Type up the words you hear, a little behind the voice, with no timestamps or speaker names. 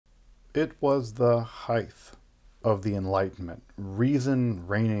It was the height of the Enlightenment, reason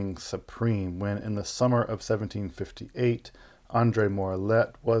reigning supreme, when in the summer of 1758, André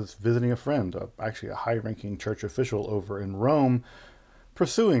Morellet was visiting a friend, actually a high-ranking church official over in Rome,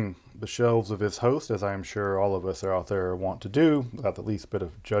 pursuing the shelves of his host, as I am sure all of us are out there want to do, without the least bit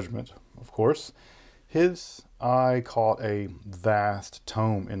of judgment, of course. His eye caught a vast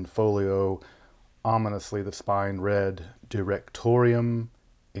tome in folio. Ominously, the spine read, Directorium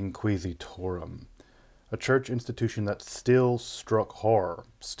Inquisitorum, a church institution that still struck horror,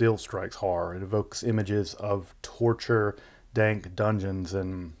 still strikes horror. It evokes images of torture, dank dungeons,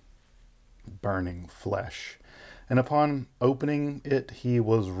 and burning flesh. And upon opening it, he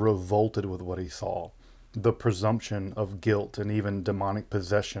was revolted with what he saw. The presumption of guilt and even demonic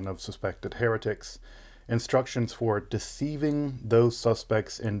possession of suspected heretics, instructions for deceiving those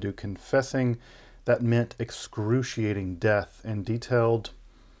suspects into confessing that meant excruciating death, and detailed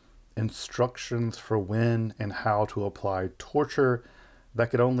instructions for when and how to apply torture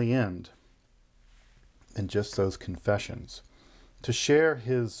that could only end in just those confessions. To share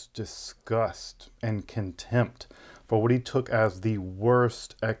his disgust and contempt for what he took as the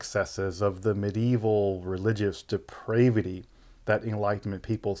worst excesses of the medieval religious depravity that Enlightenment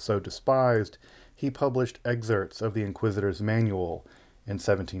people so despised, he published excerpts of the Inquisitor's Manual in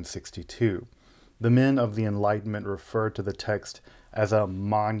 1762. The men of the Enlightenment referred to the text as a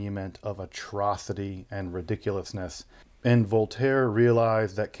monument of atrocity and ridiculousness, and Voltaire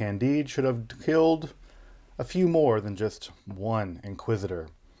realized that Candide should have killed a few more than just one inquisitor.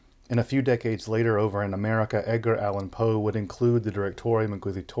 And a few decades later, over in America, Edgar Allan Poe would include the Directorium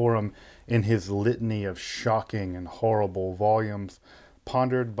Inquisitorum in his litany of shocking and horrible volumes,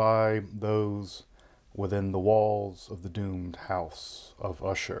 pondered by those within the walls of the doomed House of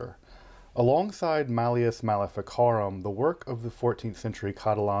Usher. Alongside Malleus Maleficarum, the work of the 14th century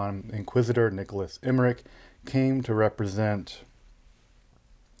Catalan Inquisitor Nicholas Eymerich came to represent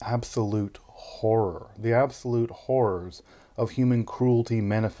absolute horror, the absolute horrors of human cruelty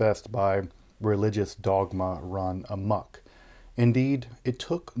manifest by religious dogma run amok. Indeed, it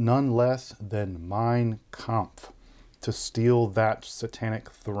took none less than Mein Kampf to steal that satanic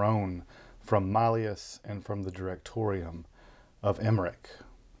throne from Malleus and from the Directorium of Eymerich.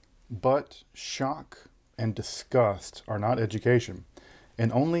 But shock and disgust are not education,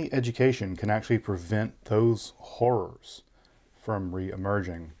 and only education can actually prevent those horrors from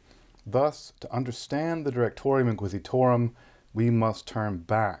re-emerging. Thus, to understand the Directorium Inquisitorum, we must turn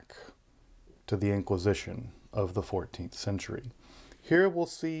back to the Inquisition of the 14th century. Here we'll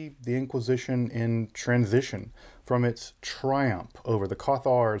see the Inquisition in transition from its triumph over the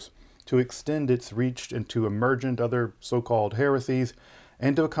Cathars to extend its reach into emergent other so-called heresies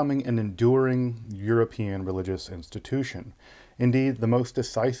and to becoming an enduring European religious institution. Indeed, the most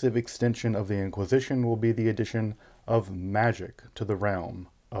decisive extension of the Inquisition will be the addition of magic to the realm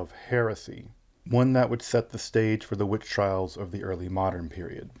of heresy, one that would set the stage for the witch trials of the early modern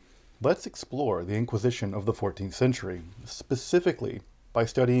period. Let's explore the Inquisition of the 14th century, specifically by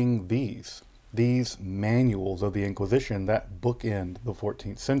studying these manuals of the Inquisition that bookend the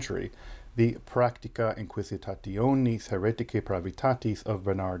 14th century. The Practica Inquisitationis Hereticae Pravitatis of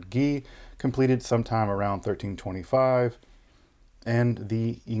Bernard Guy, completed sometime around 1325, and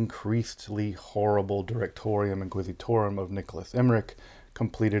the increasingly horrible Directorium Inquisitorum of Nicholas Eymerich,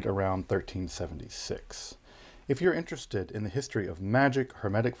 completed around 1376. If you're interested in the history of magic,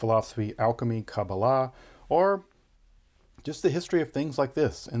 Hermetic philosophy, alchemy, Kabbalah, or just the history of things like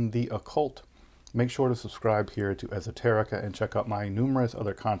this in the occult, make sure to subscribe here to Esoterica and check out my numerous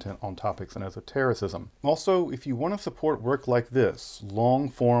other content on topics in esotericism. Also, if you want to support work like this,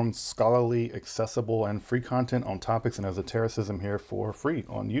 long-form, scholarly, accessible, and free content on topics in esotericism here for free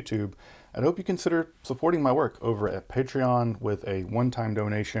on YouTube, I'd hope you consider supporting my work over at Patreon with a one-time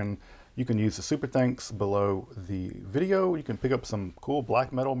donation. You can use the super thanks below the video. You can pick up some cool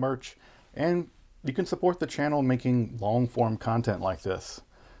black metal merch, and you can support the channel making long-form content like this.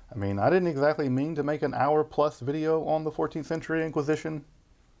 I mean, I didn't exactly mean to make an hour-plus video on the 14th century Inquisition,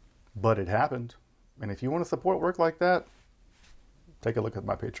 but it happened. And if you want to support work like that, take a look at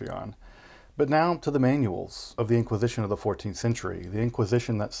my Patreon. But now to the manuals of the Inquisition of the 14th century, the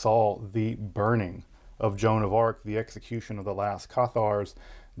Inquisition that saw the burning of Joan of Arc, the execution of the last Cathars,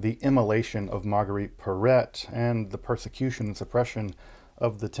 the immolation of Marguerite Porete, and the persecution and suppression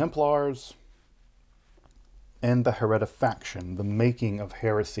of the Templars, and the heretifaction, the making of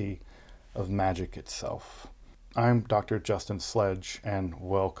heresy of magic itself. I'm Dr. Justin Sledge, and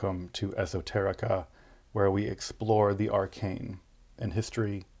welcome to Esoterica, where we explore the arcane in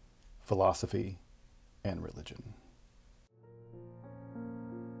history, philosophy, and religion.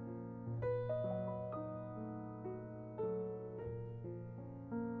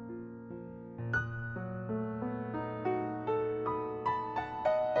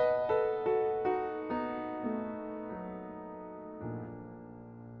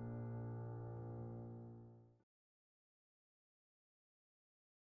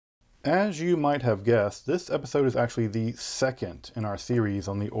 As you might have guessed, this episode is actually the second in our series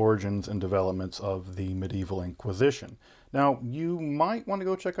on the origins and developments of the medieval Inquisition. Now, you might want to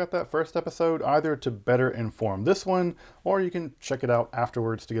go check out that first episode either to better inform this one, or you can check it out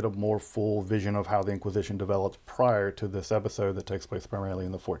afterwards to get a more full vision of how the Inquisition developed prior to this episode that takes place primarily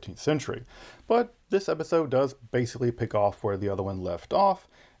in the 14th century. But this episode does basically pick off where the other one left off,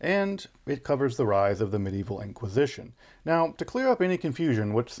 and it covers the rise of the medieval Inquisition. Now, to clear up any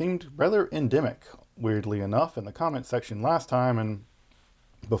confusion, which seemed rather endemic, weirdly enough, in the comment section last time, and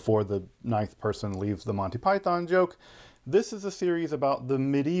before the ninth person leaves the Monty Python joke, this is a series about the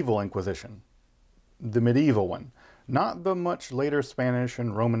medieval Inquisition. The medieval one. Not the much later Spanish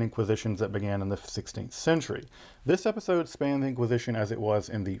and Roman Inquisitions that began in the 16th century. This episode spanned the Inquisition as it was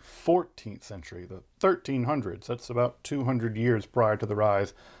in the 14th century, the 1300s. That's about 200 years prior to the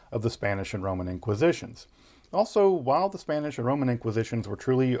rise of the Spanish and Roman Inquisitions. Also, while the Spanish and Roman Inquisitions were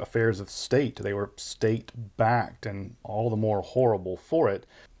truly affairs of state, they were state-backed and all the more horrible for it,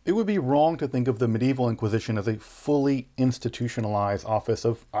 it would be wrong to think of the medieval Inquisition as a fully institutionalized office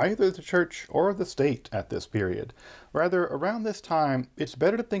of either the church or the state at this period. Rather, around this time, it's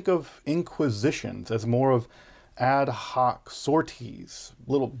better to think of inquisitions as more of ad hoc sorties,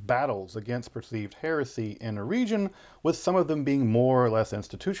 little battles against perceived heresy in a region, with some of them being more or less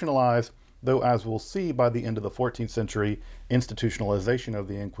institutionalized, though as we'll see by the end of the 14th century, institutionalization of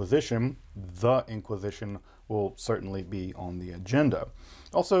the Inquisition will certainly be on the agenda.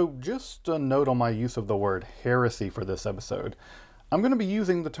 Also, just a note on my use of the word heresy for this episode. I'm going to be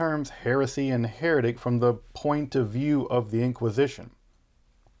using the terms heresy and heretic from the point of view of the Inquisition,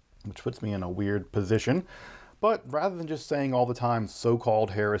 which puts me in a weird position. But rather than just saying all the time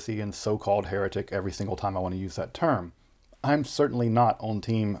so-called heresy and so-called heretic every single time I want to use that term, I'm certainly not on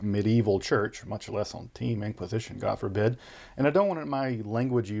team medieval church, much less on team Inquisition, God forbid, and I don't want my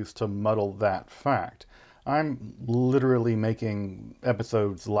language use to muddle that fact. I'm literally making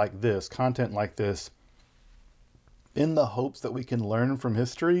episodes like this, content like this, in the hopes that we can learn from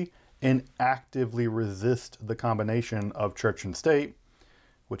history and actively resist the combination of church and state,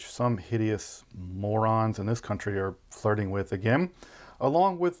 which some hideous morons in this country are flirting with again,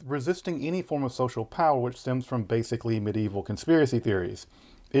 along with resisting any form of social power which stems from basically medieval conspiracy theories.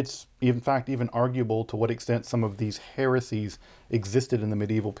 It's, in fact, even arguable to what extent some of these heresies existed in the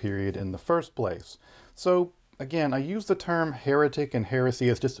medieval period in the first place. So, again, I use the term heretic and heresy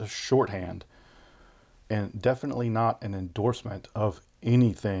as just a shorthand, and definitely not an endorsement of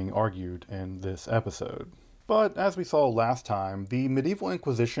anything argued in this episode. But as we saw last time, the medieval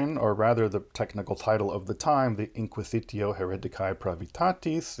Inquisition, or rather the technical title of the time, the Inquisitio Hereticae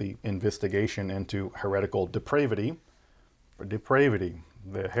Pravitatis, the investigation into heretical depravity,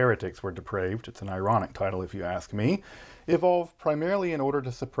 the heretics were depraved, it's an ironic title if you ask me, evolved primarily in order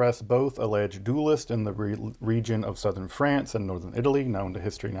to suppress both alleged duelists in the region of southern France and northern Italy, known to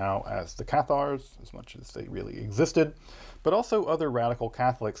history now as the Cathars, as much as they really existed, but also other radical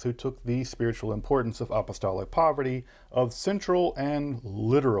Catholics who took the spiritual importance of apostolic poverty of central and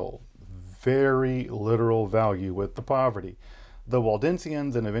literal, very literal value with the poverty. The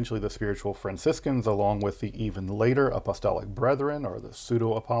Waldensians and eventually the spiritual Franciscans, along with the even later apostolic brethren, or the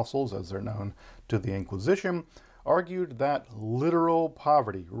pseudo-apostles as they're known to the Inquisition, argued that literal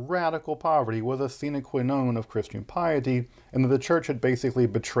poverty, radical poverty, was a sine qua non of Christian piety, and that the church had basically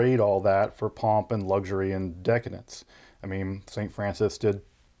betrayed all that for pomp and luxury and decadence. I mean, St. Francis did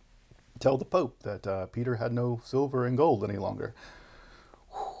tell the Pope that Peter had no silver and gold any longer.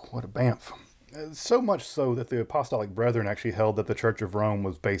 Whew, what a bamf. So much so that the apostolic brethren actually held that the Church of Rome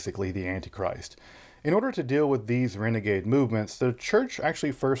was basically the Antichrist. In order to deal with these renegade movements, the church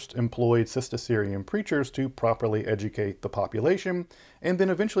actually first employed Cistercian preachers to properly educate the population, and then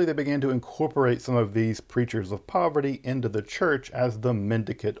eventually they began to incorporate some of these preachers of poverty into the church as the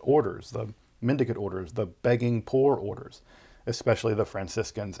mendicant orders, the begging poor orders, especially the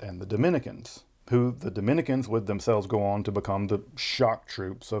Franciscans and the Dominicans, who the Dominicans would themselves go on to become the shock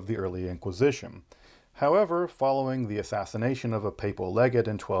troops of the early Inquisition. However, following the assassination of a papal legate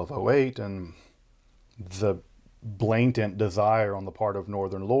in 1208 and the blatant desire on the part of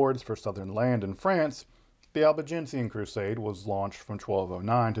northern lords for southern land in France, the Albigensian Crusade was launched from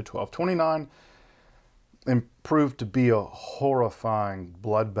 1209 to 1229 and proved to be a horrifying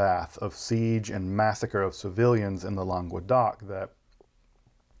bloodbath of siege and massacre of civilians in the Languedoc that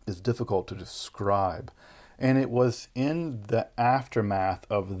is difficult to describe. And it was in the aftermath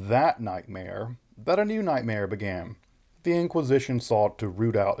of that nightmare that a new nightmare began. The Inquisition sought to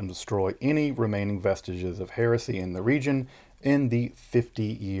root out and destroy any remaining vestiges of heresy in the region in the 50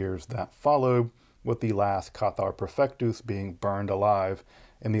 years that followed, with the last Cathar Prefectus being burned alive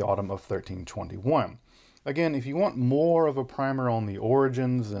in the autumn of 1321. Again, if you want more of a primer on the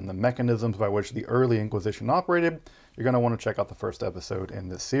origins and the mechanisms by which the early Inquisition operated, you're going to want to check out the first episode in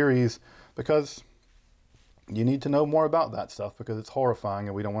this series, because you need to know more about that stuff, because it's horrifying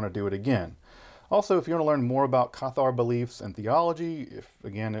and we don't want to do it again. Also, if you want to learn more about Cathar beliefs and theology, if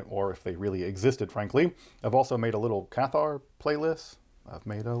they really existed, frankly, I've also made a little Cathar playlist.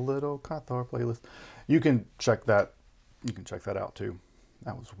 You can check that out too.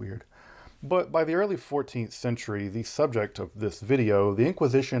 That was weird. But by the early 14th century, the subject of this video, the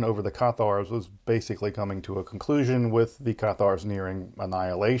Inquisition over the Cathars, was basically coming to a conclusion, with the Cathars nearing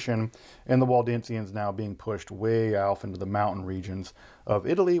annihilation and the Waldensians now being pushed way off into the mountain regions of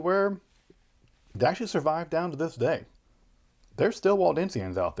Italy, where they actually survive down to this day. There's still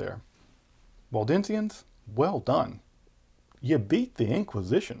Waldensians out there. Waldensians, well done. You beat the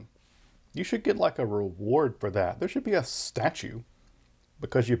Inquisition. You should get like a reward for that. There should be a statue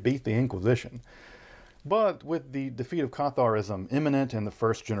because you beat the Inquisition. But with the defeat of Catharism imminent and the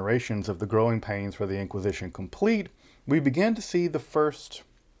first generations of the growing pains for the Inquisition complete, we began to see the first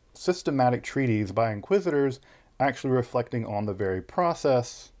systematic treaties by inquisitors actually reflecting on the very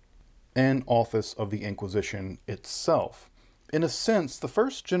process and office of the Inquisition itself. In a sense, the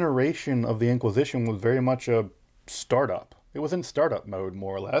first generation of the Inquisition was very much a startup. It was in startup mode,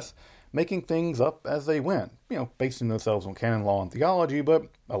 more or less, making things up as they went, basing themselves on canon law and theology, but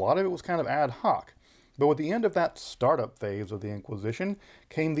a lot of it was kind of ad hoc. But with the end of that startup phase of the Inquisition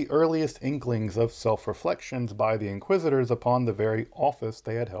came the earliest inklings of self-reflections by the inquisitors upon the very office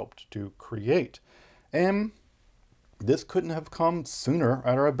they had helped to create. And this couldn't have come sooner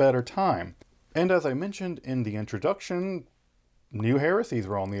or a better time. And as I mentioned in the introduction, new heresies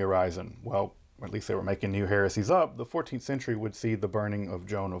were on the horizon. Well, or at least they were making new heresies up. The 14th century would see the burning of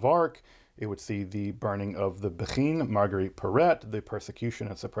Joan of Arc. It would see the burning of the Bechin, Marguerite Porete, the persecution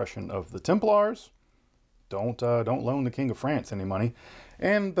and suppression of the Templars. Don't loan the King of France any money.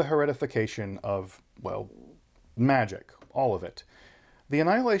 And the heretification of, well, magic. All of it. The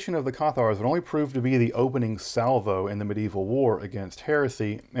annihilation of the Cathars would only prove to be the opening salvo in the medieval war against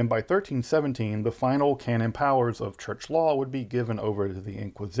heresy, and by 1317, the final canon powers of church law would be given over to the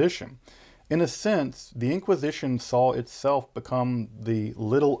Inquisition. In a sense, the Inquisition saw itself become the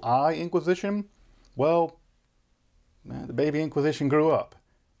little I Inquisition. Well, the baby Inquisition grew up.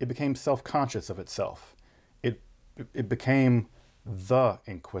 It became self-conscious of itself. It became the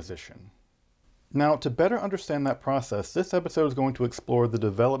Inquisition. Now, to better understand that process, this episode is going to explore the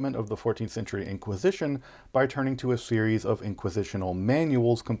development of the 14th century Inquisition by turning to a series of inquisitional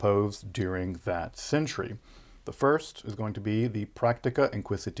manuals composed during that century. The first is going to be the Practica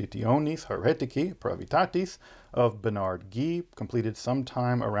Inquisitionis Heretici Pravitatis of Bernard Guy, completed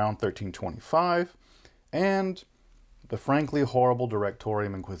sometime around 1325, and the frankly horrible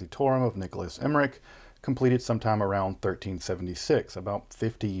Directorium Inquisitorum of Nicholas Eymerich, completed sometime around 1376, about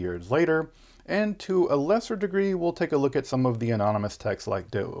 50 years later. And to a lesser degree, we'll take a look at some of the anonymous texts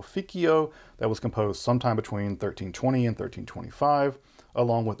like De Officio that was composed sometime between 1320 and 1325,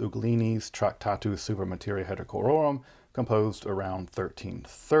 along with Uglini's Tractatus Super Materia Heterorum, composed around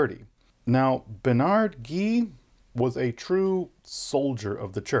 1330. Now, Bernard Guy was a true soldier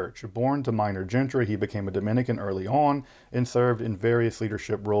of the church. Born to minor gentry, he became a Dominican early on and served in various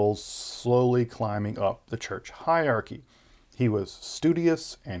leadership roles, slowly climbing up the church hierarchy. He was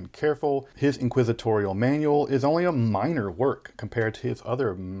studious and careful. His inquisitorial manual is only a minor work compared to his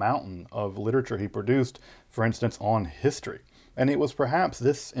other mountain of literature he produced, for instance, on history. And it was perhaps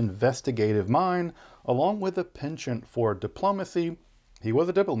this investigative mind, along with a penchant for diplomacy, he was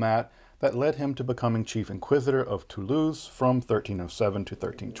a diplomat, that led him to becoming chief inquisitor of Toulouse from 1307 to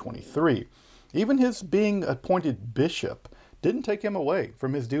 1323. Even his being appointed bishop didn't take him away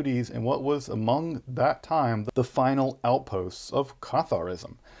from his duties in what was among that time the final outposts of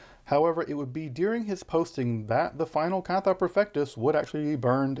Catharism. However, it would be during his posting that the final Cathar Perfectus would actually be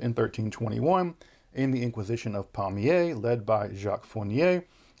burned in 1321 in the Inquisition of Pamiers, led by Jacques Fournier,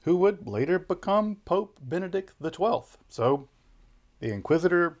 who would later become Pope Benedict XII. So, the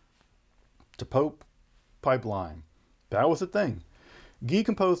Inquisitor to Pope pipeline. That was the thing. Guy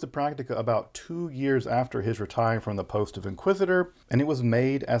composed the Practica about 2 years after his retiring from the post of Inquisitor, and it was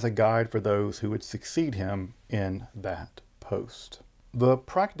made as a guide for those who would succeed him in that post. The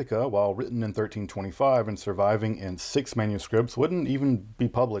Practica, while written in 1325 and surviving in 6 manuscripts, wouldn't even be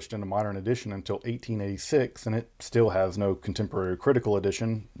published in a modern edition until 1886, and it still has no contemporary critical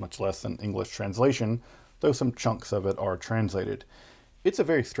edition, much less an English translation, though some chunks of it are translated. It's a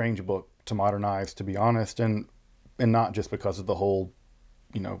very strange book to modernize, to be honest, and not just because of the whole,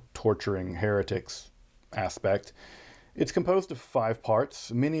 torturing heretics aspect. It's composed of 5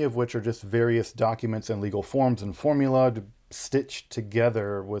 parts, many of which are just various documents and legal forms and formula stitched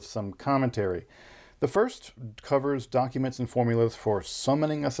together with some commentary. The first covers documents and formulas for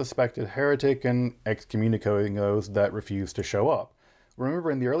summoning a suspected heretic and excommunicating those that refuse to show up.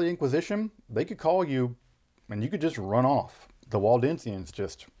 Remember, in the early Inquisition, they could call you and you could just run off. The Waldensians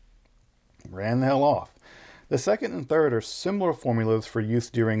just ran the hell off. The second and third are similar formulas for use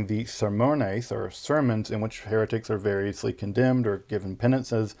during the sermones, or sermons, in which heretics are variously condemned or given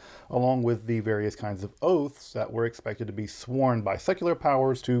penances, along with the various kinds of oaths that were expected to be sworn by secular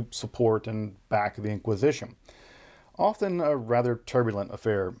powers to support and back the Inquisition. Often a rather turbulent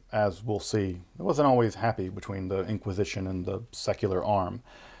affair, as we'll see. It wasn't always happy between the Inquisition and the secular arm.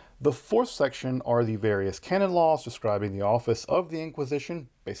 The fourth section are the various canon laws describing the office of the Inquisition,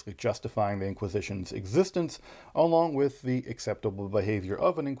 basically justifying the Inquisition's existence, along with the acceptable behavior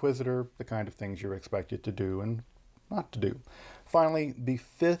of an Inquisitor, the kind of things you're expected to do and not to do. Finally, the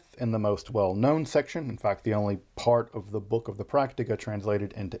fifth and the most well-known section, in fact the only part of the Book of the Practica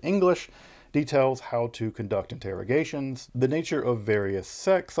translated into English, details how to conduct interrogations, the nature of various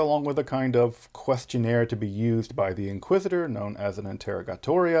sects, along with a kind of questionnaire to be used by the Inquisitor, known as an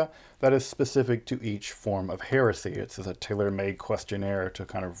interrogatoria, that is specific to each form of heresy. It's a tailor-made questionnaire to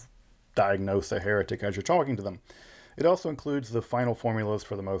kind of diagnose a heretic as you're talking to them. It also includes the final formulas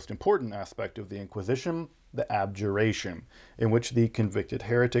for the most important aspect of the Inquisition, the abjuration, in which the convicted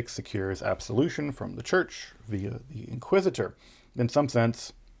heretic secures absolution from the Church via the Inquisitor. In some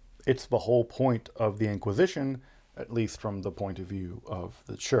sense, it's the whole point of the Inquisition, at least from the point of view of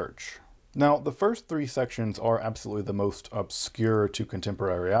the Church. Now, the first 3 sections are absolutely the most obscure to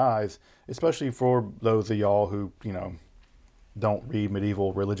contemporary eyes, especially for those of y'all who, don't read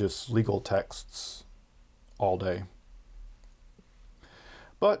medieval religious legal texts all day.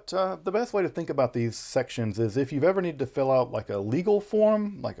 But the best way to think about these sections is if you've ever needed to fill out like a legal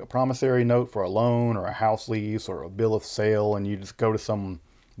form, like a promissory note for a loan or a house lease or a bill of sale, and you just go to some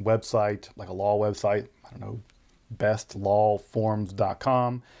website, like a law website, I don't know,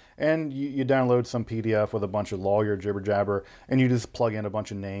 bestlawforms.com, and you download some PDF with a bunch of lawyer jibber jabber, and you just plug in a bunch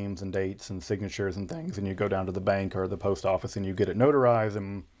of names and dates and signatures and things, and you go down to the bank or the post office and you get it notarized,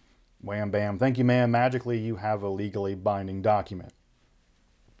 and wham bam, thank you ma'am, magically you have a legally binding document.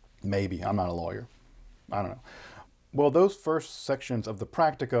 Maybe. I'm not a lawyer. I don't know. Well, those first sections of the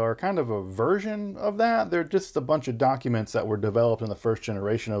Practica are kind of a version of that. They're just a bunch of documents that were developed in the first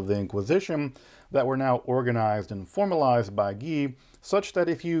generation of the Inquisition that were now organized and formalized by Guy, such that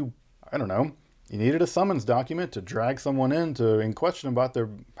if you needed a summons document to drag someone in question about their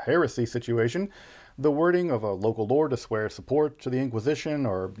heresy situation, the wording of a local lord to swear support to the Inquisition,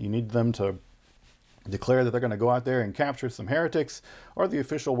 or you need them to declare that they're going to go out there and capture some heretics, or the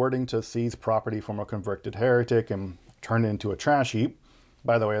official wording to seize property from a convicted heretic and turn it into a trash heap.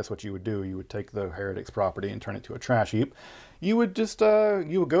 By the way, that's what you would do. You would take the heretic's property and turn it to a trash heap. You would just,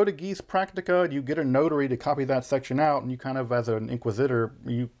 you would go to Guy's Practica, you get a notary to copy that section out, and you kind of, as an inquisitor,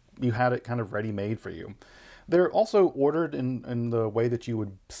 you had it kind of ready-made for you. They're also ordered in the way that you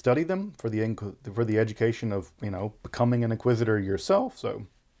would study them for the education of, becoming an inquisitor yourself, so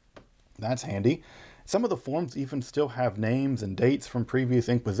that's handy. Some of the forms even still have names and dates from previous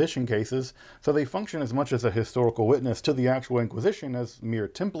Inquisition cases, so they function as much as a historical witness to the actual Inquisition as mere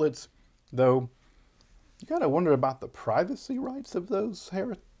templates, though you gotta wonder about the privacy rights of those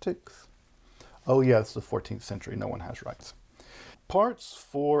heretics. Oh yeah, it's the 14th century, no one has rights. Parts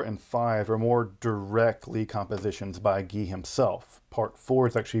 4 and 5 are more directly compositions by Guy himself. Part 4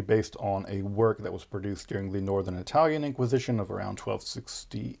 is actually based on a work that was produced during the Northern Italian Inquisition of around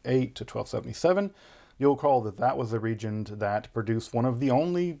 1268 to 1277. You'll recall that that was the region that produced one of the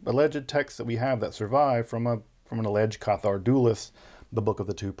only alleged texts that we have that survive from an alleged Cathar duelist, the Book of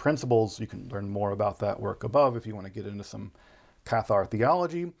the Two Principles. You can learn more about that work above if you want to get into some Cathar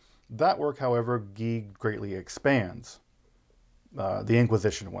theology. That work, however, Guy greatly expands. The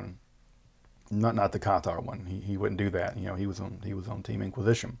Inquisition one, not the Cathar one. He wouldn't do that. He was on Team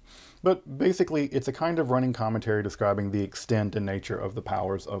Inquisition. But basically, it's a kind of running commentary describing the extent and nature of the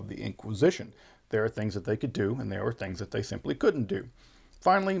powers of the Inquisition. There are things that they could do, and there are things that they simply couldn't do.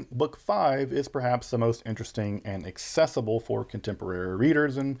 Finally, Book 5 is perhaps the most interesting and accessible for contemporary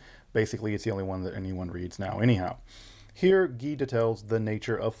readers, and basically it's the only one that anyone reads now anyhow. Here, Guy details the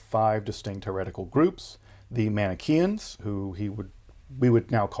nature of 5 distinct heretical groups: the Manichaeans, who we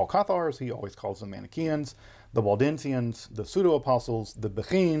would now call Cathars, he always calls them Manichaeans, the Waldensians, the pseudo-apostles, the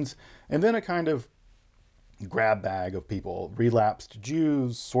Beguines, and then a kind of grab bag of people: relapsed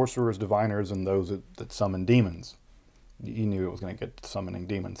Jews, sorcerers, diviners, and those that summon demons. You knew it was going to get summoning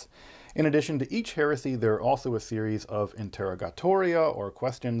demons. In addition to each heresy, there are also a series of interrogatoria, or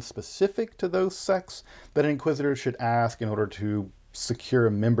questions specific to those sects, that inquisitors should ask in order to secure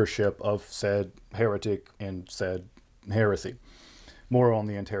membership of said heretic in said heresy. More on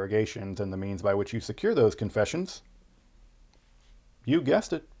the interrogations and the means by which you secure those confessions. You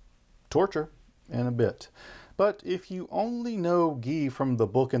guessed it, torture, in a bit. But if you only know Guy from the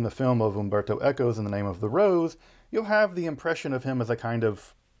book and the film of Umberto Eco's In the Name of the Rose, you'll have the impression of him as a kind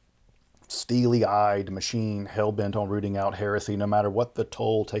of steely-eyed machine hell-bent on rooting out heresy no matter what the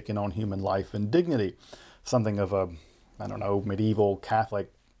toll taken on human life and dignity. Something of a, I don't know, medieval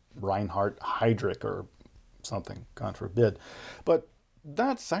Catholic Reinhard Heydrich or something, God forbid. But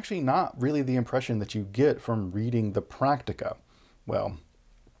that's actually not really the impression that you get from reading the Practica. Well,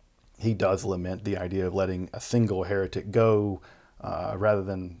 he does lament the idea of letting a single heretic go rather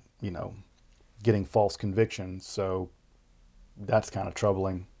than, getting false convictions. So that's kind of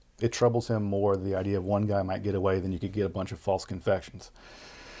troubling. It troubles him more, the idea of one guy might get away than you could get a bunch of false confessions.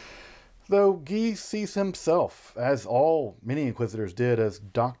 Though Guy sees himself, as many inquisitors did, as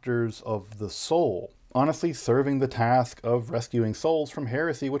doctors of the soul, honestly serving the task of rescuing souls from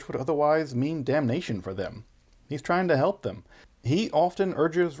heresy, which would otherwise mean damnation for them. He's trying to help them. He often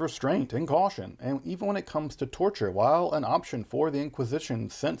urges restraint and caution, and even when it comes to torture, while an option for the Inquisition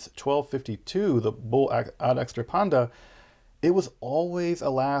since 1252, the bull ad extirpanda, it was always a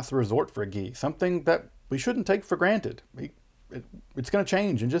last resort for Guy, something that we shouldn't take for granted. It's going to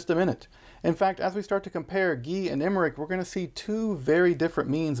change in just a minute. In fact, as we start to compare Guy and Eymerich, we're going to see two very different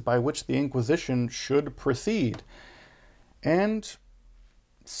means by which the Inquisition should proceed. And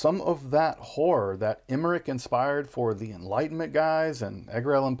some of that horror that Eymerich inspired for the Enlightenment guys and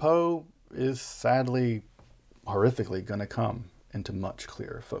Edgar Allen Poe is sadly, horrifically going to come into much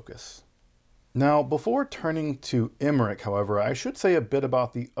clearer focus. Now, before turning to Eymerich, however, I should say a bit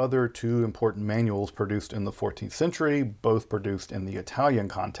about the other two important manuals produced in the 14th century, both produced in the Italian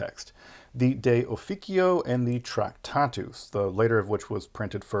context, the De Officio and the Tractatus, the later of which was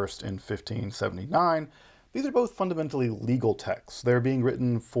printed first in 1579. These are both fundamentally legal texts. They're being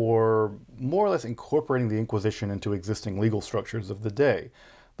written for more or less incorporating the Inquisition into existing legal structures of the day.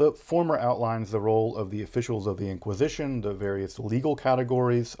 The former outlines the role of the officials of the Inquisition, the various legal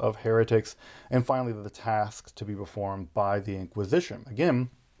categories of heretics, and finally the tasks to be performed by the Inquisition. Again,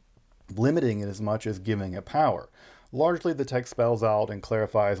 limiting it as much as giving it power. Largely, the text spells out and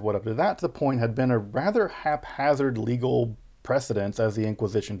clarifies what up to that point had been a rather haphazard legal precedence as the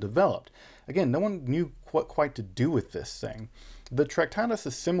Inquisition developed. Again, no one knew what quite to do with this thing. The Tractatus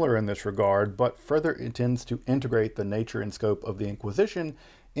is similar in this regard, but further intends to integrate the nature and scope of the Inquisition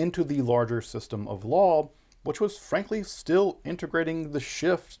into the larger system of law, which was frankly still integrating the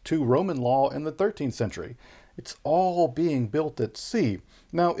shift to Roman law in the 13th century. It's all being built at sea.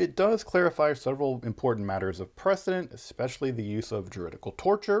 Now, it does clarify several important matters of precedent, especially the use of juridical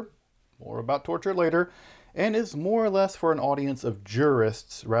torture, more about torture later, and is more or less for an audience of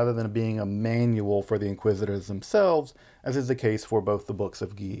jurists rather than being a manual for the inquisitors themselves, as is the case for both the books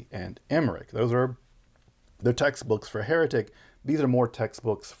of Guy and Eymerich. Those are the textbooks for heretic. These are more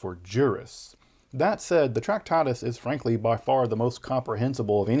textbooks for jurists. That said, the Tractatus is frankly by far the most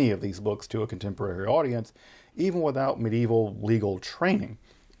comprehensible of any of these books to a contemporary audience, even without medieval legal training.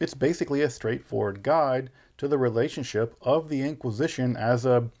 It's basically a straightforward guide to the relationship of the Inquisition as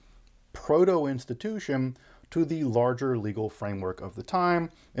a proto-institution to the larger legal framework of the time,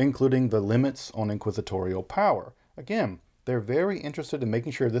 including the limits on inquisitorial power. Again, they're very interested in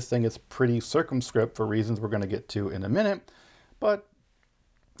making sure this thing is pretty circumscript for reasons we're going to get to in a minute, but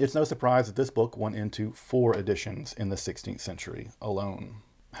it's no surprise that this book went into 4 editions in the 16th century alone.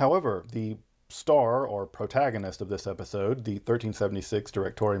 However, the star or protagonist of this episode, the 1376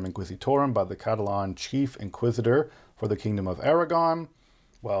 Directorium Inquisitorum by the Catalan chief inquisitor for the Kingdom of Aragon,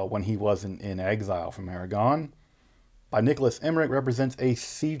 well, when he wasn't in exile from Aragon, by Nicholas Eymerich, represents a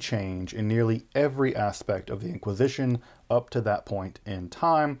sea change in nearly every aspect of the Inquisition up to that point in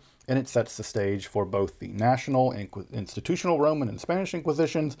time, and it sets the stage for both the national, institutional Roman and Spanish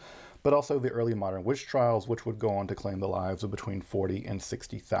Inquisitions, but also the early modern witch trials, which would go on to claim the lives of between 40 and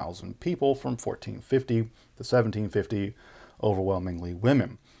 60,000 people from 1450 to 1750, overwhelmingly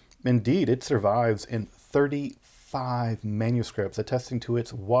women. Indeed, it survives in 35 manuscripts, attesting to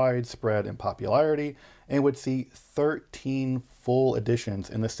its widespread and popularity, and would see 13 full editions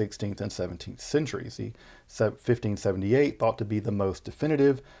in the 16th and 17th centuries. The 1578 thought to be the most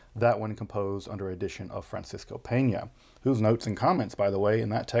definitive, that one composed under edition of Francisco Peña, whose notes and comments, by the way, in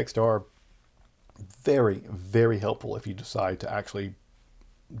that text are very, very helpful if you decide to actually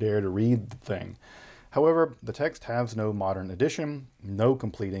dare to read the thing. However, the text has no modern edition, no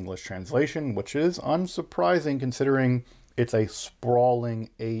complete English translation, which is unsurprising considering it's a sprawling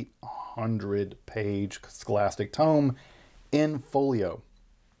 800-page scholastic tome in folio.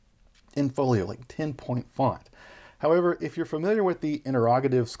 In folio, like 10-point font. However, if you're familiar with the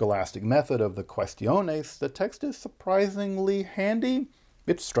interrogative scholastic method of the questiones, the text is surprisingly handy.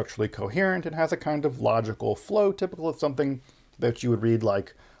 It's structurally coherent and has a kind of logical flow typical of something that you would read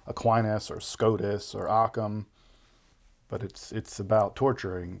like Aquinas or Scotus or Occam. But it's about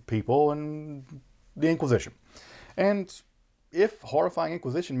torturing people and the Inquisition. And if horrifying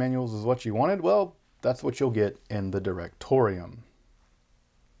Inquisition manuals is what you wanted, well, that's what you'll get in the Directorium.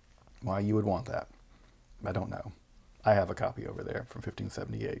 Why you would want that, I don't know. I have a copy over there from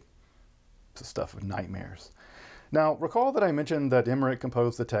 1578. It's the stuff of nightmares. Now, recall that I mentioned that Eymerich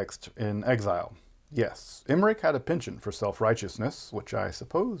composed the text in exile. Yes, Eymerich had a penchant for self-righteousness, which I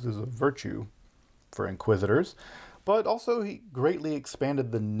suppose is a virtue for inquisitors, but also he greatly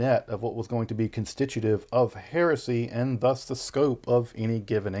expanded the net of what was going to be constitutive of heresy and thus the scope of any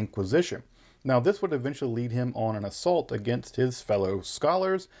given inquisition. Now, this would eventually lead him on an assault against his fellow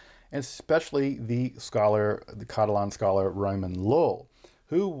scholars, especially the Catalan scholar Raymond Lull,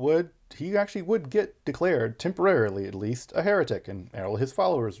 he actually would get declared, temporarily at least, a heretic, and all his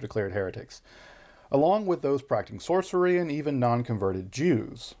followers declared heretics, along with those practicing sorcery and even non-converted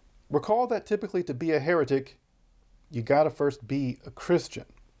Jews. Recall that typically to be a heretic, you gotta first be a Christian,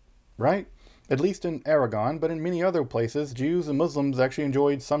 right? At least in Aragon, but in many other places, Jews and Muslims actually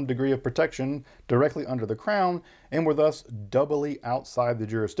enjoyed some degree of protection directly under the crown and were thus doubly outside the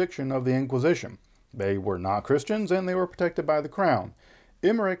jurisdiction of the Inquisition. They were not Christians and they were protected by the crown.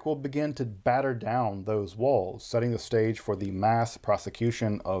 Eymerich will begin to batter down those walls, setting the stage for the mass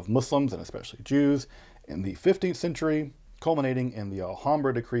prosecution of Muslims and especially Jews in the 15th century, culminating in the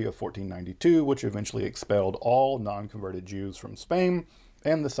Alhambra Decree of 1492, which eventually expelled all non-converted Jews from Spain,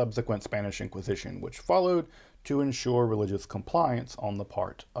 and the subsequent Spanish Inquisition, which followed to ensure religious compliance on the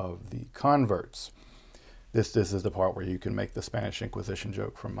part of the converts. This is the part where you can make the Spanish Inquisition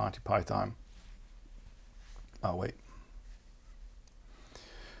joke from Monty Python. Oh, wait.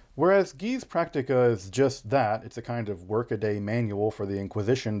 Whereas Guise Practica is just that, it's a kind of workaday manual for the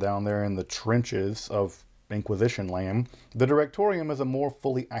Inquisition down there in the trenches of Inquisition land, the Directorium is a more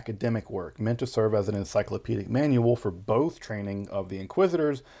fully academic work, meant to serve as an encyclopedic manual for both training of the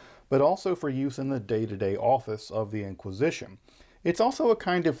Inquisitors, but also for use in the day-to-day office of the Inquisition. It's also a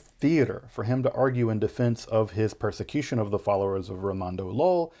kind of theater for him to argue in defense of his persecution of the followers of Raimondo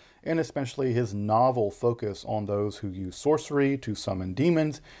Lull, and especially his novel focus on those who use sorcery to summon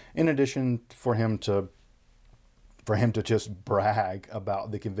demons, in addition for him to just brag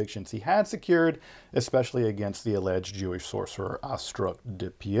about the convictions he had secured, especially against the alleged Jewish sorcerer Astruc de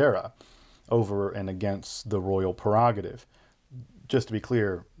Piera, over and against the royal prerogative. Just to be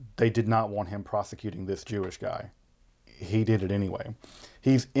clear, they did not want him prosecuting this Jewish guy. He did it anyway.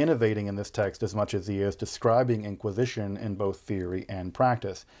 He's innovating in this text as much as he is describing Inquisition in both theory and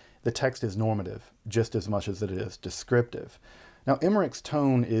practice. The text is normative, just as much as it is descriptive. Now, Eymerich's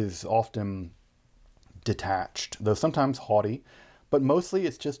tone is often detached, though sometimes haughty, but mostly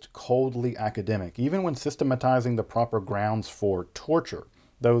it's just coldly academic, even when systematizing the proper grounds for torture,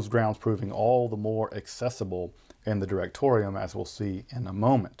 those grounds proving all the more accessible in the Directorium, as we'll see in a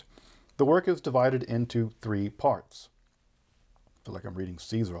moment. The work is divided into 3 parts. I feel like I'm reading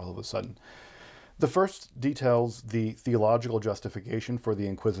Caesar all of a sudden. The first details the theological justification for the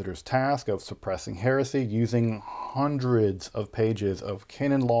Inquisitor's task of suppressing heresy using hundreds of pages of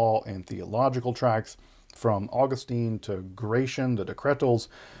canon law and theological tracts from Augustine to Gratian, the Decretals,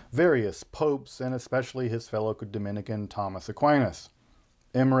 various popes, and especially his fellow Dominican Thomas Aquinas.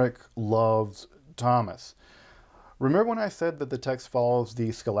 Eymerich loves Thomas. Remember when I said that the text follows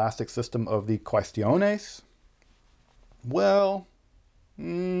the scholastic system of the Questiones? Well,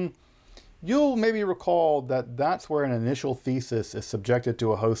 you'll maybe recall that that's where an initial thesis is subjected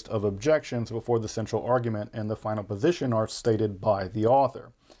to a host of objections before the central argument and the final position are stated by the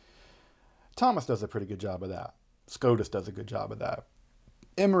author. Thomas does a pretty good job of that. Scotus does a good job of that.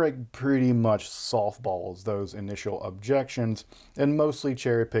 Eymerich pretty much softballs those initial objections and mostly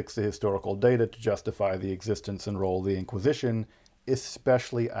cherry picks the historical data to justify the existence and role of the Inquisition,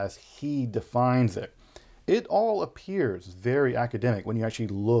 especially as he defines it. It all appears very academic when you actually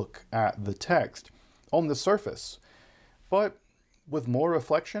look at the text on the surface, but with more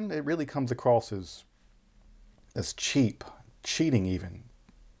reflection, it really comes across as cheap, cheating even.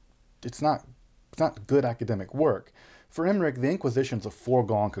 It's not good academic work. For Eymerich, the Inquisition's a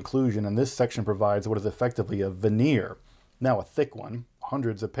foregone conclusion, and this section provides what is effectively a veneer, now a thick one,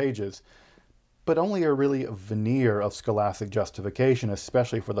 hundreds of pages, but only a really veneer of scholastic justification,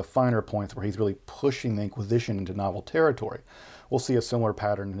 especially for the finer points where he's really pushing the Inquisition into novel territory. We'll see a similar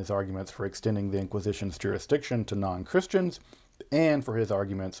pattern in his arguments for extending the Inquisition's jurisdiction to non-Christians, and for his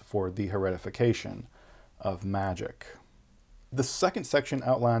arguments for the heretification of magic. The second section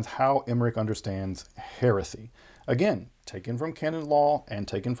outlines how Eymerich understands heresy. Again, taken from canon law and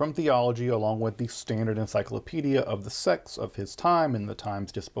taken from theology, along with the standard encyclopedia of the sects of his time and the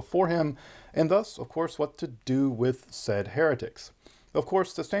times just before him, and thus, of course, what to do with said heretics. Of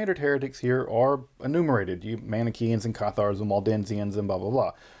course, the standard heretics here are enumerated, you Manichaeans and Cathars and Waldensians and blah blah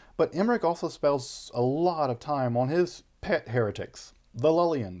blah. But Eymerich also spends a lot of time on his pet heretics, the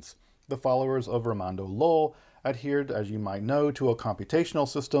Lullians, the followers of Raimondo Lull, adhered, as you might know, to a computational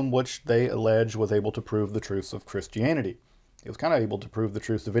system which they allege was able to prove the truths of Christianity. It was kind of able to prove the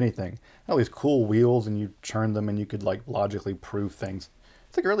truths of anything. All these cool wheels, and you turn them and you could like logically prove things.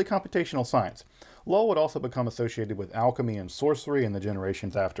 It's like early computational science. Lull would also become associated with alchemy and sorcery in the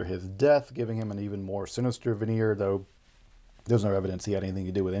generations after his death, giving him an even more sinister veneer, though there's no evidence he had anything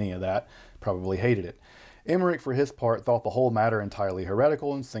to do with any of that. Probably hated it. Eymerich, for his part, thought the whole matter entirely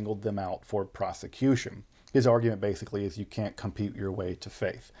heretical and singled them out for prosecution. His argument basically is you can't compute your way to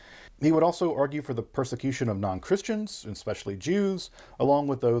faith. He would also argue for the persecution of non-Christians, especially Jews, along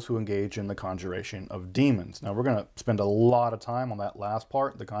with those who engage in the conjuration of demons. Now, we're going to spend a lot of time on that last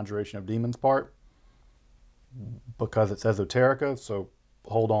part, the conjuration of demons part, because it's esoterica, so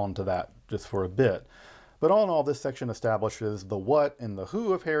hold on to that just for a bit. But all in all, this section establishes the what and the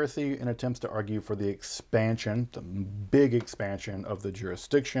who of heresy and attempts to argue for the expansion, the big expansion of the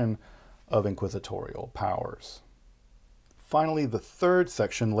jurisdiction of inquisitorial powers. Finally, the third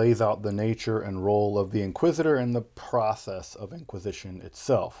section lays out the nature and role of the inquisitor and the process of inquisition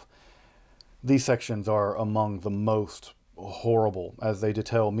itself. These sections are among the most horrible, as they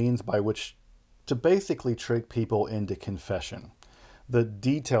detail means by which to basically trick people into confession. The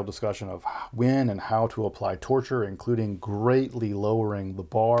detailed discussion of when and how to apply torture, including greatly lowering the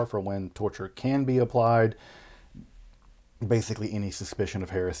bar for when torture can be applied. Basically, any suspicion of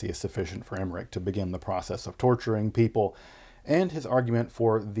heresy is sufficient for Eymerich to begin the process of torturing people, and his argument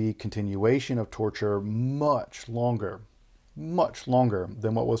for the continuation of torture much longer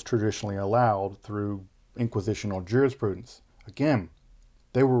than what was traditionally allowed through inquisitional jurisprudence. Again,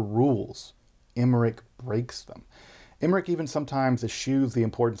 there were rules. Eymerich breaks them. Eymerich even sometimes eschews the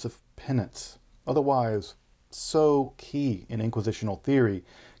importance of penance, otherwise so key in inquisitional theory,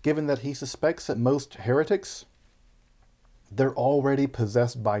 given that he suspects that most heretics, they're already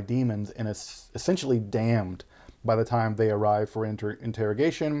possessed by demons and essentially damned by the time they arrive for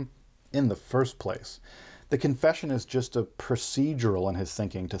interrogation in the first place. The confession is just a procedural in his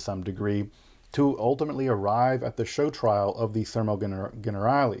thinking to some degree to ultimately arrive at the show trial of the Sermo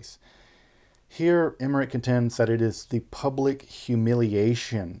Generalis. Here, Eymerich contends that it is the public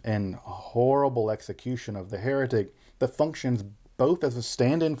humiliation and horrible execution of the heretic that functions both as a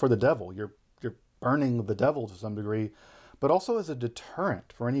stand-in for the devil, you're burning the devil to some degree, but also as a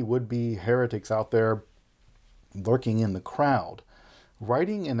deterrent for any would-be heretics out there lurking in the crowd.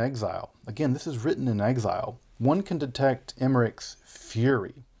 Writing in exile, again, this is written in exile, one can detect Eymerich's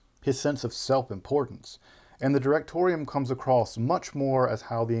fury, his sense of self-importance, and the Directorium comes across much more as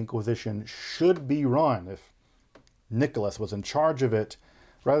how the Inquisition should be run if Nicholas was in charge of it,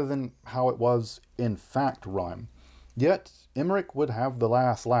 rather than how it was in fact run. Yet, Eymerich would have the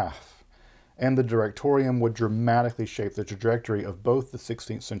last laugh, and the Directorium would dramatically shape the trajectory of both the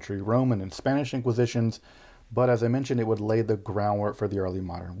 16th century Roman and Spanish Inquisitions, but as I mentioned, it would lay the groundwork for the early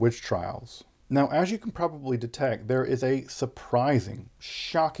modern witch trials. Now, as you can probably detect, there is a surprising,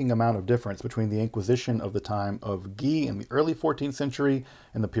 shocking amount of difference between the Inquisition of the time of Guy in the early 14th century,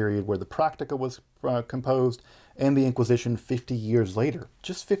 in the period where the Practica was composed, and the Inquisition 50 years later,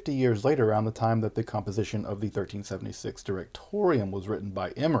 just 50 years later, around the time that the composition of the 1376 Directorium was written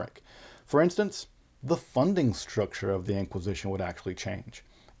by Eymerich. For instance, the funding structure of the Inquisition would actually change.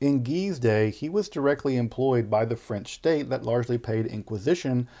 In Guy's day, he was directly employed by the French state that largely paid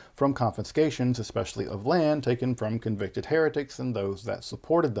Inquisition from confiscations, especially of land, taken from convicted heretics and those that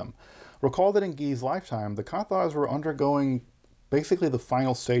supported them. Recall that in Guy's lifetime, the Cathars were undergoing basically the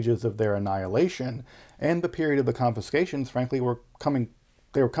final stages of their annihilation, and the period of the confiscations, frankly, were coming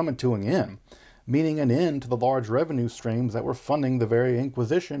to an end, meaning an end to the large revenue streams that were funding the very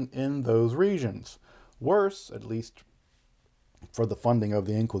Inquisition in those regions. Worse, at least for the funding of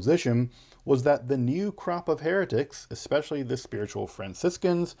the Inquisition, was that the new crop of heretics, especially the spiritual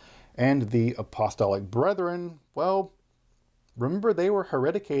Franciscans and the Apostolic Brethren, well, remember they were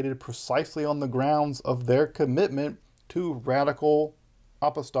hereticated precisely on the grounds of their commitment to radical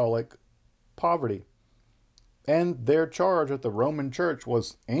apostolic poverty. And their charge that the Roman Church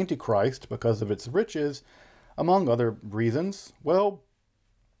was antichrist because of its riches, among other reasons, well,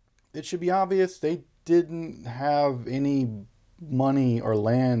 it should be obvious they didn't have any money or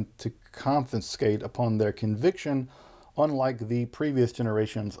land to confiscate upon their conviction, unlike the previous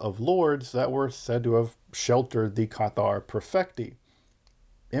generations of lords that were said to have sheltered the Cathar Perfecti.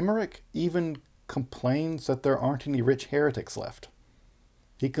 Eymerich even complains that there aren't any rich heretics left.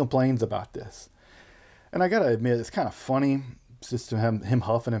 He complains about this. And I gotta admit, it's kind of funny just to have him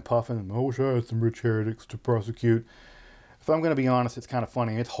huffing and puffing. I wish I had some rich heretics to prosecute. If I'm going to be honest, it's kind of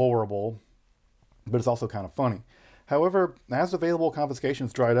funny. It's horrible, but it's also kind of funny. However, as available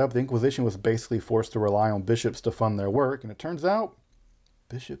confiscations dried up, the Inquisition was basically forced to rely on bishops to fund their work. And it turns out,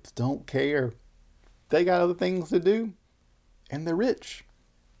 bishops don't care. They got other things to do, and they're rich.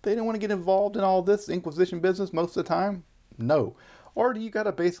 They don't want to get involved in all this Inquisition business most of the time. No. Or do you got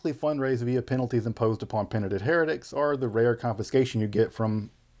to basically fundraise via penalties imposed upon penitent heretics, or the rare confiscation you get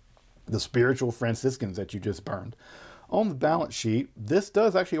from the spiritual Franciscans that you just burned? On the balance sheet, this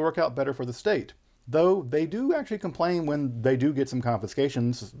does actually work out better for the state, though they do actually complain when they do get some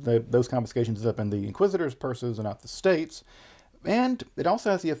confiscations. Those confiscations end up in the Inquisitors' purses and not the state's. And it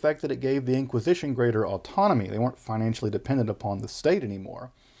also has the effect that it gave the Inquisition greater autonomy. They weren't financially dependent upon the state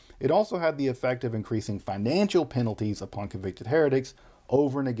anymore. It also had the effect of increasing financial penalties upon convicted heretics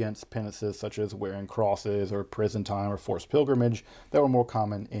over and against penances such as wearing crosses or prison time or forced pilgrimage that were more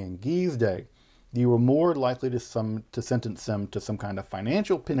common in Guy's day. You were more likely to sentence them to some kind of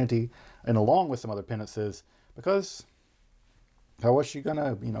financial penalty, and along with some other penances, because how was she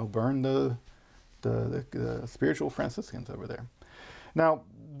gonna, burn the spiritual Franciscans over there? Now,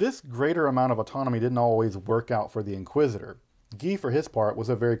 this greater amount of autonomy didn't always work out for the Inquisitor. Guy, for his part, was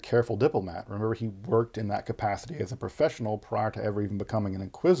a very careful diplomat. Remember, he worked in that capacity as a professional prior to ever even becoming an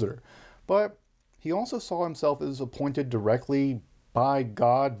Inquisitor. But he also saw himself as appointed directly by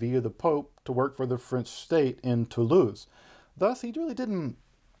God via the Pope to work for the French state in Toulouse. Thus, he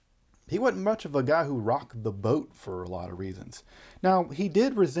wasn't much of a guy who rocked the boat for a lot of reasons. Now, he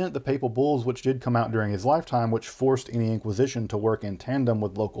did resent the papal bulls which did come out during his lifetime, which forced any Inquisition to work in tandem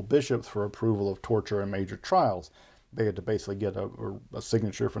with local bishops for approval of torture and major trials. They had to basically get a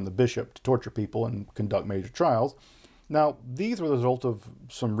signature from the bishop to torture people and conduct major trials. Now, these were the result of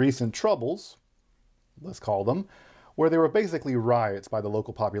some recent troubles, let's call them, where there were basically riots by the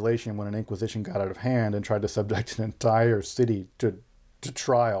local population when an Inquisition got out of hand and tried to subject an entire city to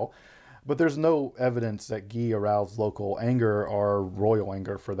trial. But there's no evidence that Guy aroused local anger or royal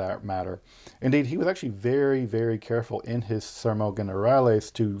anger for that matter. Indeed, he was actually very, very careful in his Sermon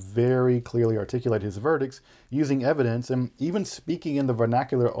Generales to very clearly articulate his verdicts using evidence and even speaking in the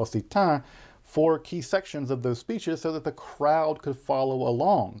vernacular Occitan for key sections of those speeches so that the crowd could follow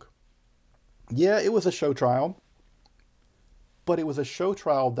along. Yeah, it was a show trial, but it was a show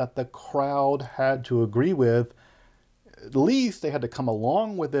trial that the crowd had to agree with. At least they had to come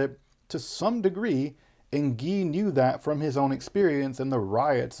along with it to some degree, and Guy knew that from his own experience in the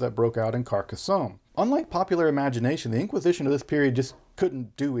riots that broke out in Carcassonne. Unlike popular imagination, the Inquisition of this period just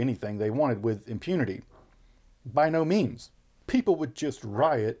couldn't do anything they wanted with impunity. By no means. People would just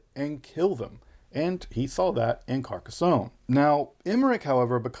riot and kill them. And he saw that in Carcassonne. Now, Eymerich,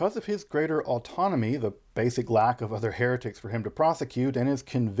 however, because of his greater autonomy, the basic lack of other heretics for him to prosecute, and his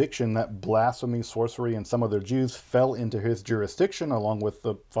conviction that blasphemy, sorcery, and some other Jews fell into his jurisdiction along with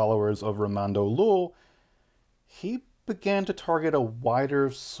the followers of Raimondo Lull, he began to target a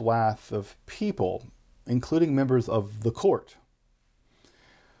wider swath of people, including members of the court.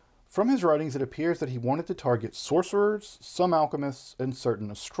 From his writings, it appears that he wanted to target sorcerers, some alchemists, and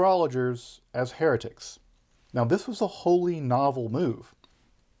certain astrologers as heretics. Now, this was a wholly novel move.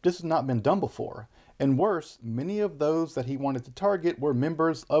 This has not been done before. And worse, many of those that he wanted to target were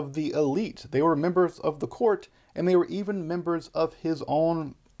members of the elite. They were members of the court, and they were even members of his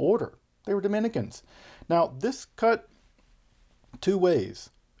own order. They were Dominicans. Now, this cut two ways.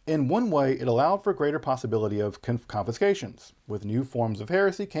 In one way, it allowed for greater possibility of confiscations. With new forms of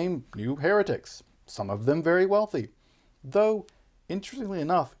heresy came new heretics, some of them very wealthy. Though, interestingly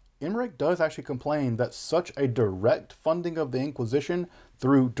enough, Eymerich does actually complain that such a direct funding of the Inquisition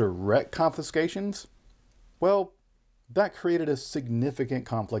through direct confiscations, well, that created a significant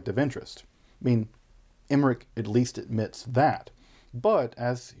conflict of interest. I mean, Eymerich at least admits that. But,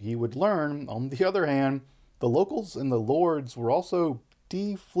 as he would learn, on the other hand, the locals and the lords were also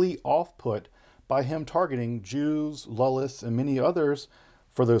deeply off-put by him targeting Jews, Lullists, and many others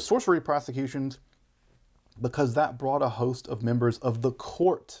for those sorcery prosecutions, because that brought a host of members of the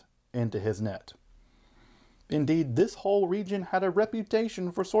court into his net. Indeed, this whole region had a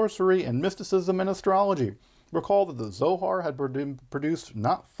reputation for sorcery and mysticism and astrology. Recall that the Zohar had been produced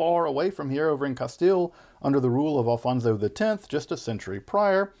not far away from here over in Castile under the rule of Alfonso X just a century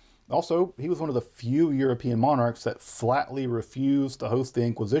prior. Also, he was one of the few European monarchs that flatly refused to host the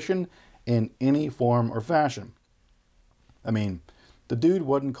Inquisition in any form or fashion. I mean, the dude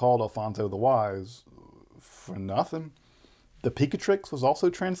wasn't called Alfonso the Wise for nothing. The Picatrix was also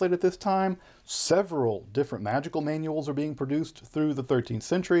translated at this time. Several different magical manuals are being produced through the 13th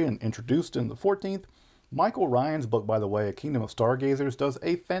century and introduced in the 14th. Michael Ryan's book, by the way, A Kingdom of Stargazers, does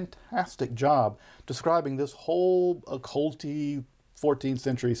a fantastic job describing this whole occulty 14th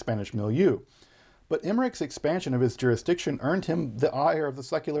century Spanish milieu. But Eymerich's expansion of his jurisdiction earned him the ire of the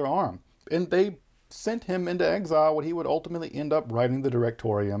secular arm, and they sent him into exile when he would ultimately end up writing the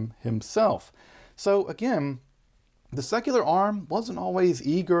Directorium himself. So again, the secular arm wasn't always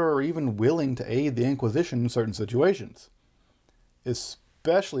eager or even willing to aid the Inquisition in certain situations,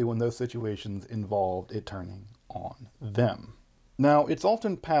 especially when those situations involved it turning on them. Now, it's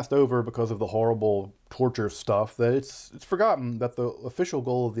often passed over because of the horrible torture stuff that it's forgotten that the official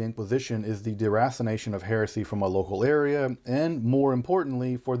goal of the Inquisition is the deracination of heresy from a local area, and more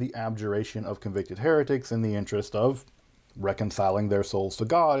importantly, for the abjuration of convicted heretics in the interest of reconciling their souls to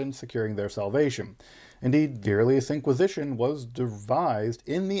God and securing their salvation. Indeed, the earliest Inquisition was devised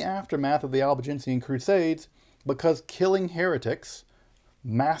in the aftermath of the Albigensian Crusades because killing heretics,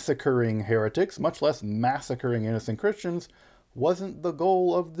 massacring heretics, much less massacring innocent Christians, wasn't the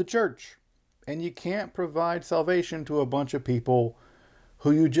goal of the church. And you can't provide salvation to a bunch of people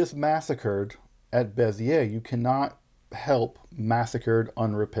who you just massacred at Béziers. You cannot help massacred,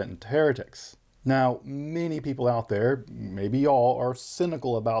 unrepentant heretics. Now, many people out there, maybe all, are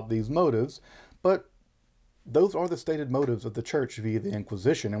cynical about these motives, but those are the stated motives of the church via the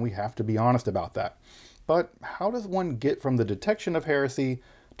Inquisition, and we have to be honest about that. But how does one get from the detection of heresy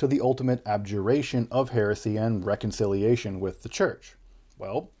to the ultimate abjuration of heresy and reconciliation with the church?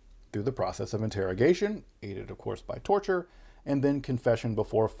 Well, through the process of interrogation, aided of course by torture, and then confession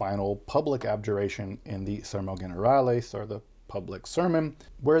before final public abjuration in the Sermo Generales, or the public sermon,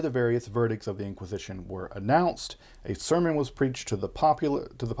 where the various verdicts of the Inquisition were announced. A sermon was preached to the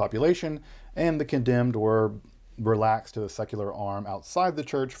population, and the condemned were relaxed to the secular arm outside the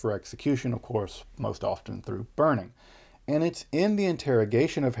church for execution, of course, most often through burning. And it's in the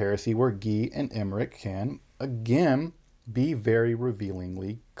interrogation of heresy where Guy and Eymerich can, again, be very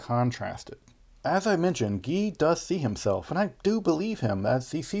revealingly contrasted. As I mentioned, Guy does see himself, and I do believe him,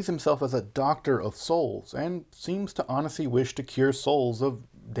 as he sees himself as a doctor of souls, and seems to honestly wish to cure souls of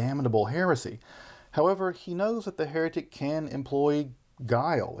damnable heresy. However, he knows that the heretic can employ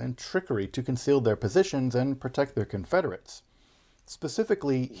guile and trickery to conceal their positions and protect their confederates.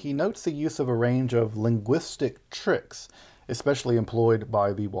 Specifically, he notes the use of a range of linguistic tricks, especially employed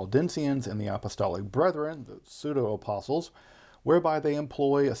by the Waldensians and the Apostolic Brethren, the pseudo-apostles, whereby they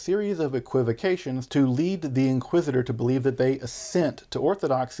employ a series of equivocations to lead the inquisitor to believe that they assent to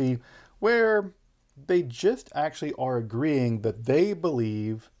orthodoxy, where they just actually are agreeing that they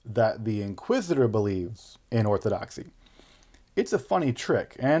believe that the inquisitor believes in orthodoxy. It's a funny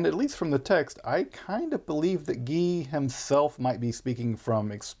trick, and at least from the text, I kind of believe that Guy himself might be speaking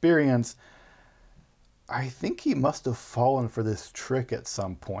from experience. I think he must have fallen for this trick at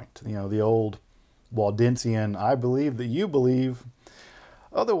some point. You know, the old Waldensian, I believe that you believe.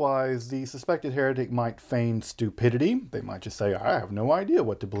 Otherwise, the suspected heretic might feign stupidity. They might just say, I have no idea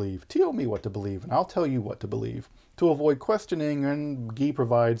what to believe. Tell me what to believe, and I'll tell you what to believe. To avoid questioning, and Guy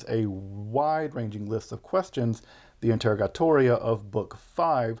provides a wide-ranging list of questions, the interrogatoria of Book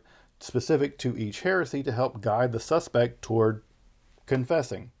 5, specific to each heresy to help guide the suspect toward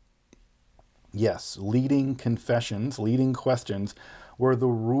confessing. Yes, leading confessions, leading questions were the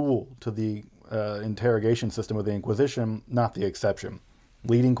rule to the interrogation system of the Inquisition, not the exception.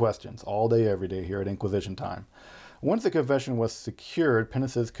 Leading questions all day, every day here at Inquisition time. Once the confession was secured,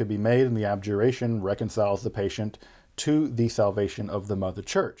 penances could be made, and the abjuration reconciles the patient to the salvation of the Mother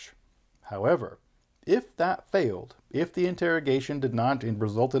Church. However, if that failed, if the interrogation did not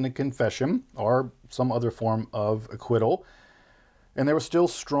result in a confession or some other form of acquittal, and there was still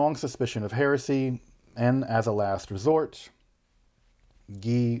strong suspicion of heresy, and as a last resort,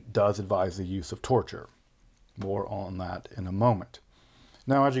 Guy does advise the use of torture. More on that in a moment.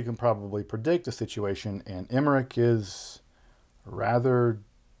 Now, as you can probably predict, the situation in Eymerich is rather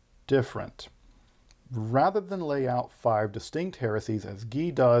different. Rather than lay out 5 distinct heresies as Guy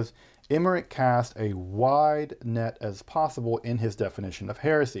does, Eymerich cast a wide net as possible in his definition of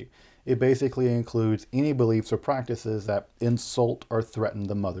heresy. It basically includes any beliefs or practices that insult or threaten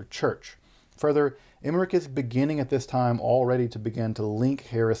the Mother Church. Further, Eymerich is beginning at this time already to begin to link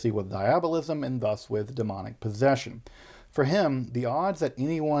heresy with diabolism and thus with demonic possession. For him, the odds that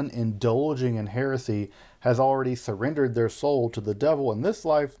anyone indulging in heresy has already surrendered their soul to the devil in this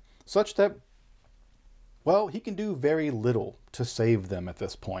life, such that, well, he can do very little to save them at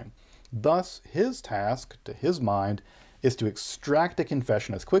this point. Thus, his task, to his mind, is to extract a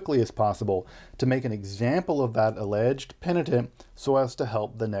confession as quickly as possible to make an example of that alleged penitent so as to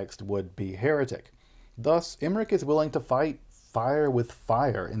help the next would-be heretic. Thus, Eymerich is willing to fight fire with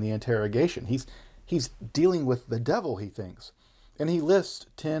fire in the interrogation. He's dealing with the devil, he thinks. And he lists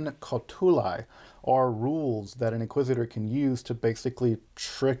 10 cotuli, or rules that an inquisitor can use to basically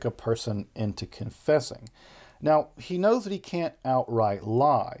trick a person into confessing. Now, he knows that he can't outright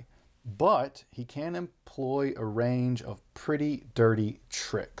lie, but he can employ a range of pretty dirty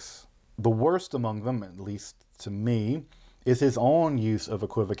tricks. The worst among them, at least to me, is his own use of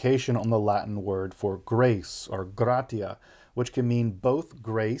equivocation on the Latin word for grace, or gratia, which can mean both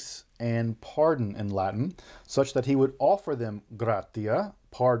grace and pardon in Latin, such that he would offer them gratia,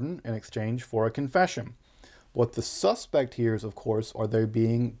 pardon, in exchange for a confession. What the suspect hears, of course, are they're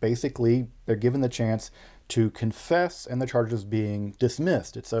given the chance to confess and the charges being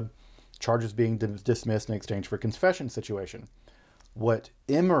dismissed. It's a charges being dismissed in exchange for confession situation. What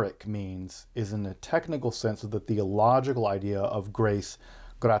Eymerich means is, in a technical sense, of the theological idea of grace,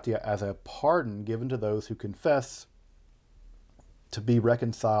 gratia, as a pardon given to those who confess to be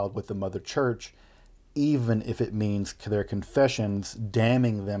reconciled with the Mother Church, even if it means their confessions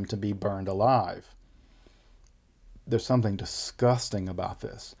damning them to be burned alive. There's something disgusting about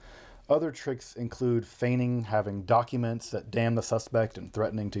this. Other tricks include feigning having documents that damn the suspect and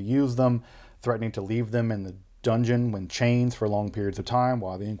threatening to use them, threatening to leave them in the dungeon when chains for long periods of time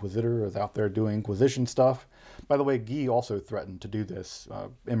while the Inquisitor is out there doing Inquisition stuff. By the way, Guy also threatened to do this.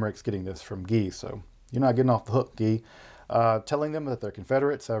 Eymerich's getting this from Guy, so you're not getting off the hook, Guy. Telling them that their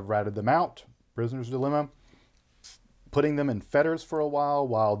Confederates have ratted them out, prisoner's dilemma, putting them in fetters for a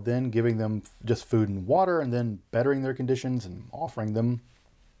while then giving them just food and water, and then bettering their conditions and offering them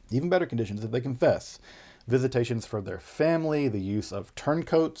even better conditions if they confess. Visitations for their family, the use of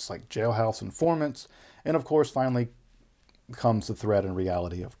turncoats like jailhouse informants, and of course finally comes the threat and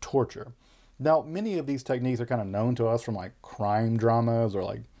reality of torture. Now, many of these techniques are kind of known to us from like crime dramas or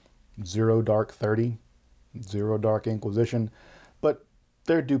like Zero Dark 30, Zero Dark Inquisition, but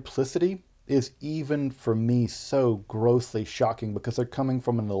their duplicity is, even for me, so grossly shocking because they're coming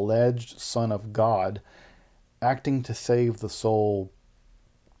from an alleged son of God acting to save the soul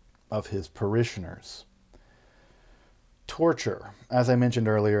of his parishioners. Torture, as I mentioned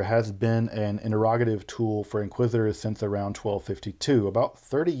earlier, has been an interrogative tool for inquisitors since around 1252, about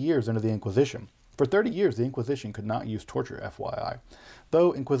 30 years into the Inquisition. For 30 years, the Inquisition could not use torture, FYI,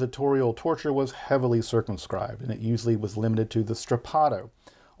 though inquisitorial torture was heavily circumscribed, and it usually was limited to the strappado.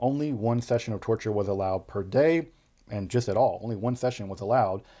 Only one session of torture was allowed per day, and just at all, only one session was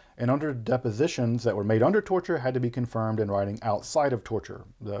allowed, and under depositions that were made under torture had to be confirmed in writing outside of torture.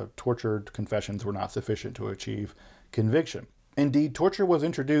 The tortured confessions were not sufficient to achieve conviction. Indeed, torture was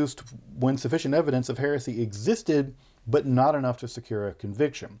introduced when sufficient evidence of heresy existed, but not enough to secure a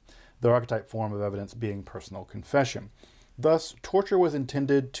conviction, the archetype form of evidence being personal confession. Thus, torture was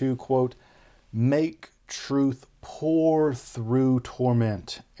intended to, quote, make truth pour through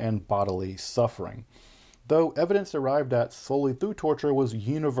torment and bodily suffering. Though evidence arrived at solely through torture was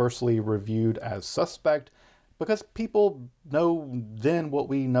universally reviewed as suspect because people know then what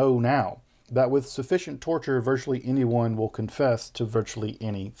we know now, that with sufficient torture, virtually anyone will confess to virtually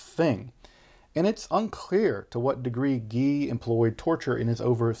anything. And it's unclear to what degree Guy employed torture in his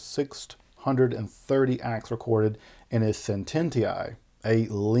over 630 acts recorded in his Sententiae, a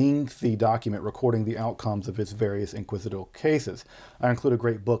lengthy document recording the outcomes of his various inquisitorial cases. I include a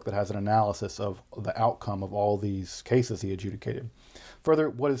great book that has an analysis of the outcome of all these cases he adjudicated. Further,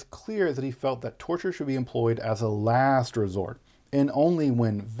 what is clear is that he felt that torture should be employed as a last resort, and only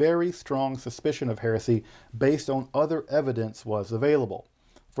when very strong suspicion of heresy based on other evidence was available.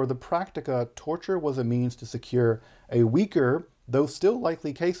 For the Practica, torture was a means to secure a weaker, though still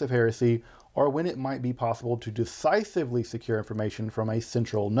likely case of heresy, or when it might be possible to decisively secure information from a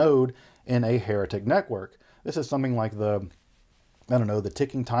central node in a heretic network. This is something like the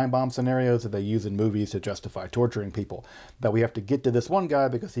ticking time bomb scenarios that they use in movies to justify torturing people. That we have to get to this one guy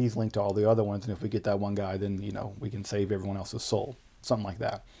because he's linked to all the other ones, and if we get that one guy, then, we can save everyone else's soul. Something like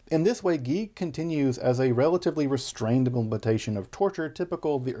that. In this way, Guy continues as a relatively restrained implementation of torture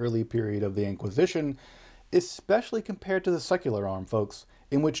typical of the early period of the Inquisition, especially compared to the secular arm, folks,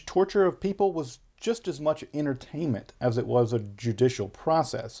 in which torture of people was just as much entertainment as it was a judicial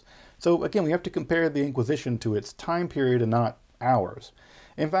process. So again, we have to compare the Inquisition to its time period and not ours.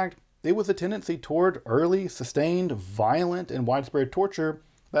 In fact, it was a tendency toward early, sustained, violent, and widespread torture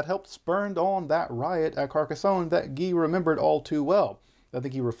that helped spurn on that riot at Carcassonne that Guy remembered all too well. I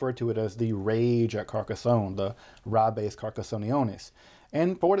think he referred to it as the rage at Carcassonne, the Rabes Carcassonneones.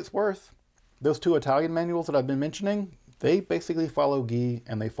 And for what it's worth, those two Italian manuals that I've been mentioning, they basically follow Guy,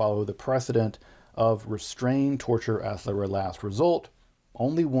 and they follow the precedent of restrained torture as the last result,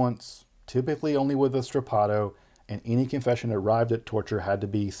 only once, typically only with a strappado, and any confession that arrived at torture had to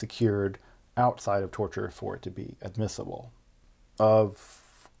be secured outside of torture for it to be admissible.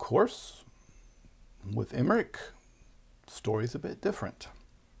 Of course, with Eymerich, the story's a bit different.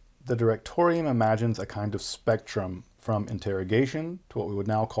 The Directorium imagines a kind of spectrum from interrogation to what we would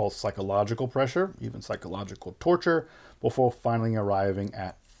now call psychological pressure, even psychological torture, before finally arriving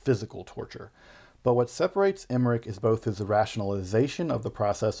at physical torture. But what separates Eymerich is both his rationalization of the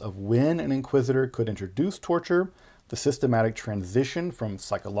process of when an inquisitor could introduce torture, the systematic transition from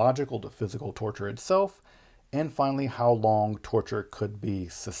psychological to physical torture itself, and finally how long torture could be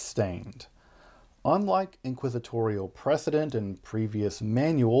sustained. Unlike inquisitorial precedent and previous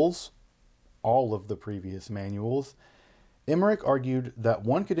manuals, all of the previous manuals, Eymerich argued that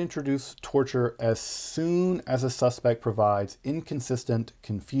one could introduce torture as soon as a suspect provides inconsistent,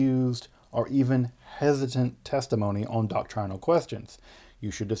 confused, or even hesitant testimony on doctrinal questions.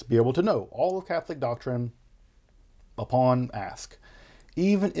 You should just be able to know all of Catholic doctrine upon ask,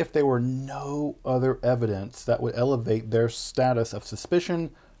 even if there were no other evidence that would elevate their status of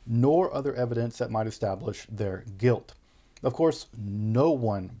suspicion, nor other evidence that might establish their guilt. Of course, no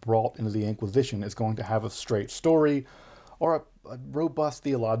one brought into the Inquisition is going to have a straight story or a robust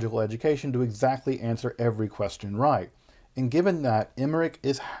theological education to exactly answer every question right. And given that Eymerich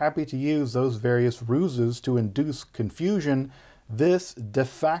is happy to use those various ruses to induce confusion, this de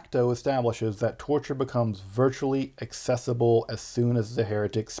facto establishes that torture becomes virtually accessible as soon as the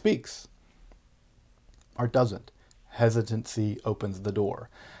heretic speaks. Or doesn't. Hesitancy opens the door.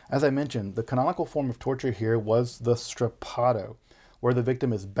 As I mentioned, the canonical form of torture here was the strappado, where the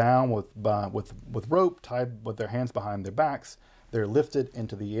victim is bound with rope tied with their hands behind their backs. They're lifted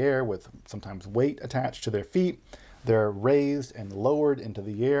into the air with sometimes weight attached to their feet. They're raised and lowered into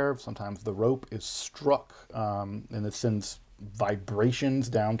the air. Sometimes the rope is struck and it sends vibrations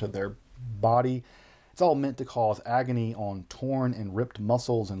down to their body. It's all meant to cause agony on torn and ripped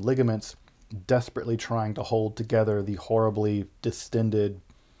muscles and ligaments, desperately trying to hold together the horribly distended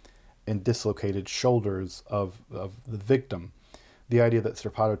and dislocated shoulders of the victim. The idea that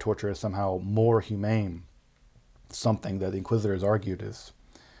strappado torture is somehow more humane, something that the Inquisitors argued is...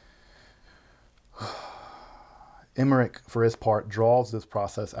 Eymerich, for his part, draws this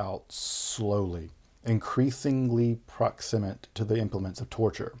process out slowly, increasingly proximate to the implements of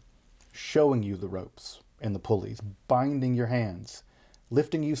torture, showing you the ropes and the pulleys, binding your hands,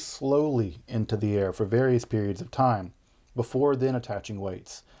 lifting you slowly into the air for various periods of time, before then attaching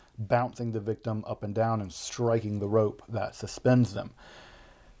weights, bouncing the victim up and down and striking the rope that suspends them.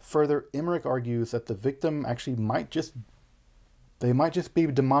 Further, Eymerich argues that the victim actually might just be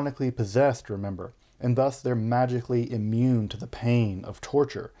demonically possessed, remember, and thus they're magically immune to the pain of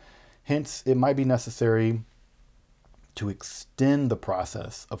torture. Hence, it might be necessary to extend the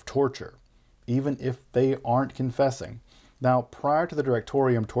process of torture, even if they aren't confessing. Now, prior to the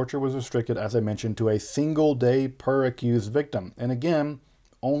Directorium, torture was restricted, as I mentioned, to a single day per accused victim, and again,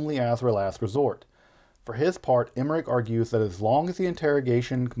 only as a last resort. For his part, Eymerich argues that as long as the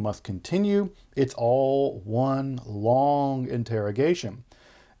interrogation must continue, it's all one long interrogation.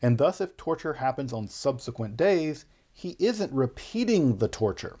 And thus, if torture happens on subsequent days, he isn't repeating the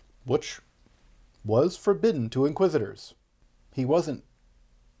torture, which was forbidden to inquisitors. He wasn't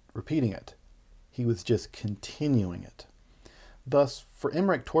repeating it. He was just continuing it. Thus, for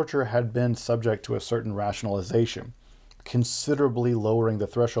Eymerich, torture had been subject to a certain rationalization, considerably lowering the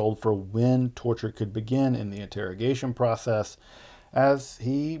threshold for when torture could begin in the interrogation process, as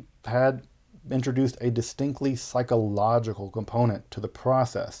he had introduced a distinctly psychological component to the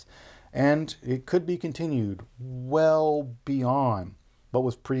process, and it could be continued well beyond what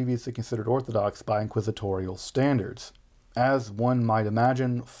was previously considered orthodox by inquisitorial standards. As one might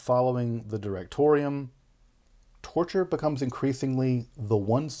imagine, following the Directorium, torture becomes increasingly the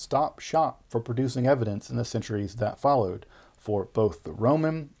one-stop shop for producing evidence in the centuries that followed, for both the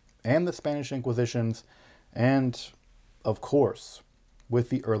Roman and the Spanish Inquisitions, and, of course, with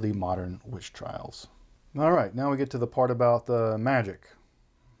the early modern witch trials. All right, now we get to the part about the magic.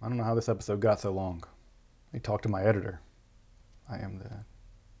 I don't know how this episode got so long. I talked to my editor. I am the...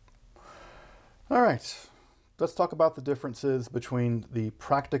 All right, let's talk about the differences between the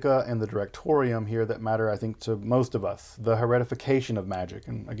Practica and the Directorium here that matter, I think, to most of us. The heretification of magic,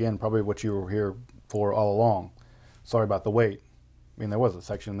 and again, probably what you were here for all along. Sorry about the wait. I mean, there was a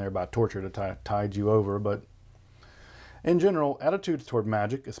section there about torture to tide you over, but in general, attitudes toward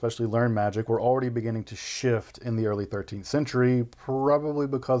magic, especially learned magic, were already beginning to shift in the early 13th century, probably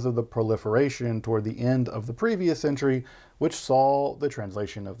because of the proliferation toward the end of the previous century, which saw the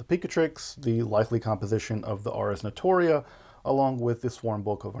translation of the Picatrix, the likely composition of the Ars Notoria, along with the Sworn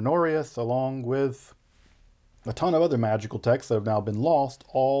Book of Honorius, along with a ton of other magical texts that have now been lost,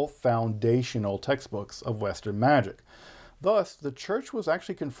 all foundational textbooks of Western magic. Thus, the church was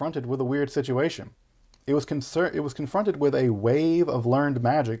actually confronted with a weird situation. It was confronted with a wave of learned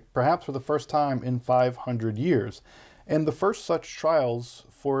magic, perhaps for the first time in 500 years. And the first such trials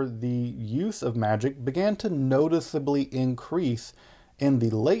for the use of magic began to noticeably increase in the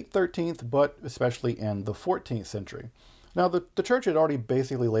late 13th, but especially in the 14th century. Now, the church had already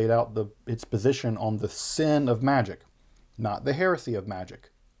basically laid out its position on the sin of magic, not the heresy of magic.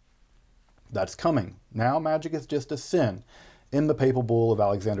 That's coming. Now magic is just a sin in the papal bull of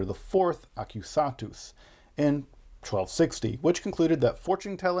Alexander IV, Accusatus, in 1260, which concluded that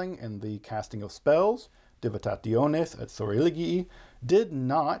fortune-telling and the casting of spells, divitationes et sortilegii, did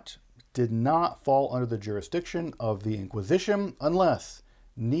not fall under the jurisdiction of the Inquisition unless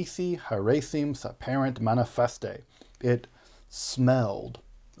nisi heresim sapparent manifeste. It smelled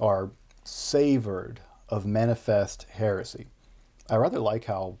or savored of manifest heresy. I rather like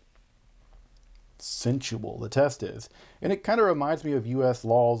how sensual the test is. And it kind of reminds me of U.S.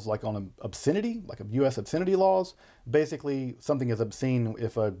 laws like on obscenity, like U.S. obscenity laws. Basically, something is obscene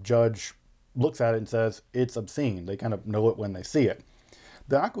if a judge looks at it and says it's obscene. They kind of know it when they see it.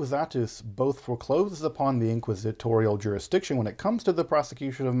 The Accusatus both forecloses upon the inquisitorial jurisdiction when it comes to the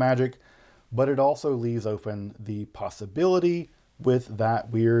prosecution of magic, but it also leaves open the possibility with that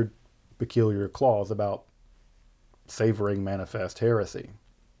weird, peculiar clause about savoring manifest heresy.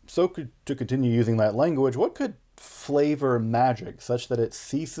 So to continue using that language, what could flavor magic such that it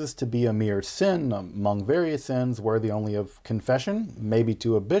ceases to be a mere sin among various sins worthy only of confession, maybe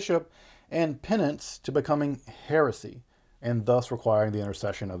to a bishop, and penance to becoming heresy, and thus requiring the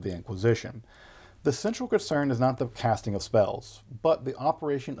intercession of the Inquisition? The central concern is not the casting of spells, but the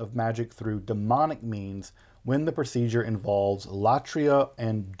operation of magic through demonic means when the procedure involves latria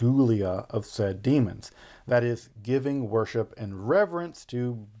and dulia of said demons, that is, giving worship and reverence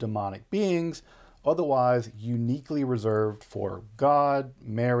to demonic beings, otherwise uniquely reserved for God,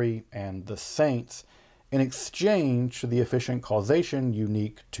 Mary, and the saints, in exchange for the efficient causation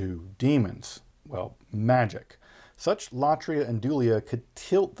unique to demons. Well, magic. Such latria and dulia could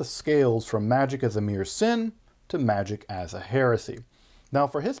tilt the scales from magic as a mere sin to magic as a heresy. Now,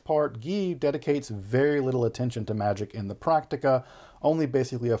 for his part, Guy dedicates very little attention to magic in the Practica, only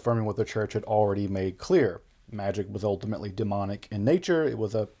basically affirming what the church had already made clear. Magic was ultimately demonic in nature. It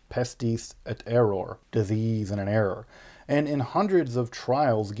was a pestis et error, disease and an error. And in hundreds of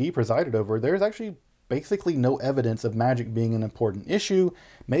trials Guy presided over, there's actually basically no evidence of magic being an important issue,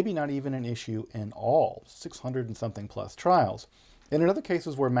 maybe not even an issue in all, 600 and something plus trials. And in other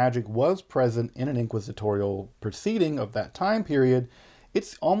cases where magic was present in an inquisitorial proceeding of that time period,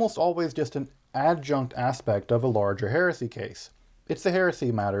 it's almost always just an adjunct aspect of a larger heresy case. It's the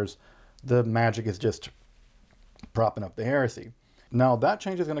heresy matters. The magic is just propping up the heresy. Now, that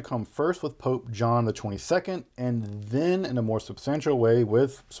change is going to come first with Pope John the 22nd, and then in a more substantial way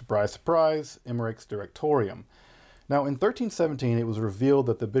with, surprise, surprise, Eymerich's Directorium. Now, in 1317, it was revealed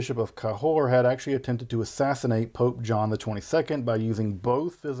that the Bishop of Cahors had actually attempted to assassinate Pope John the 22nd by using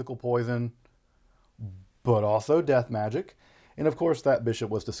both physical poison, but also death magic. And of course, that bishop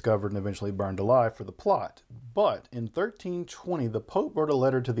was discovered and eventually burned alive for the plot. But in 1320, the Pope wrote a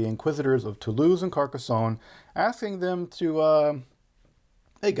letter to the Inquisitors of Toulouse and Carcassonne, asking them to,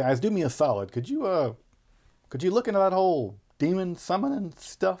 hey guys, do me a solid. Could you look into that whole demon summoning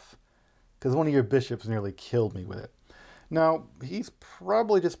stuff? Because one of your bishops nearly killed me with it. Now, he's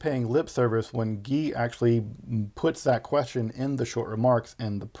probably just paying lip service when Guy actually puts that question in the short remarks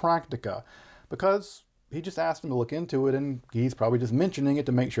in the Practica, because he just asked him to look into it, and he's probably just mentioning it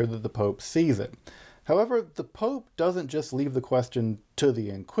to make sure that the Pope sees it. However, the Pope doesn't just leave the question to the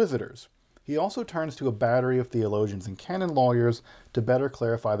Inquisitors. He also turns to a battery of theologians and canon lawyers to better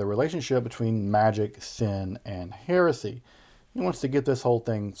clarify the relationship between magic, sin, and heresy. He wants to get this whole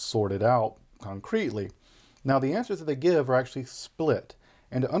thing sorted out concretely. Now, the answers that they give are actually split.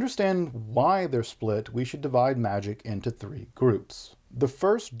 And to understand why they're split, we should divide magic into three groups. The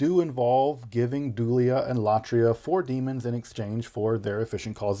first do involve giving dulia and latria for demons in exchange for their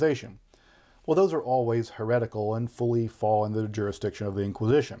efficient causation. Well, those are always heretical and fully fall into the jurisdiction of the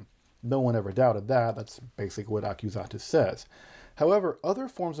Inquisition. No one ever doubted that. That's basically what Accusatus says. However, other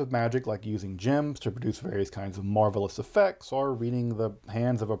forms of magic, like using gems to produce various kinds of marvelous effects, or reading the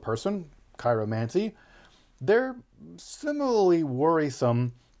hands of a person, chiromancy, they're similarly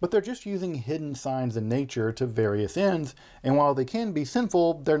worrisome, but they're just using hidden signs in nature to various ends, and while they can be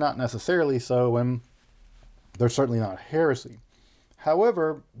sinful, they're not necessarily so, and they're certainly not heresy.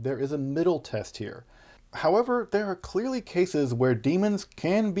 However, there is a middle test here. However, there are clearly cases where demons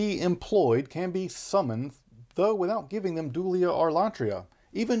can be employed, can be summoned, though without giving them dulia or latria,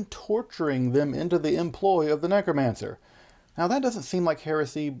 even torturing them into the employ of the necromancer. Now that doesn't seem like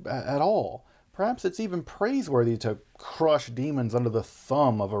heresy at all. Perhaps it's even praiseworthy to crush demons under the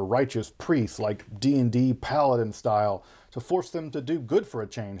thumb of a righteous priest, like D&D paladin style, to force them to do good for a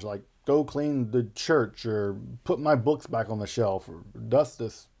change, like go clean the church, or put my books back on the shelf, or dust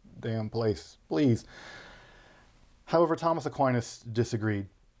this damn place, please. However, Thomas Aquinas disagreed.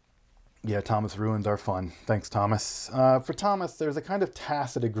 Yeah, Thomas ruins are fun. Thanks, Thomas. For Thomas, there's a kind of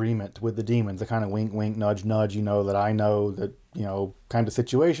tacit agreement with the demons, a kind of wink, wink, nudge, nudge, you know, that I know, that, you know, kind of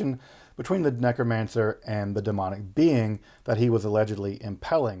situation between the necromancer and the demonic being that he was allegedly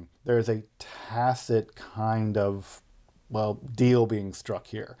impelling. There's a tacit kind of, well, deal being struck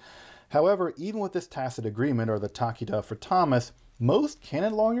here. However, even with this tacit agreement, or the tacita for Thomas, most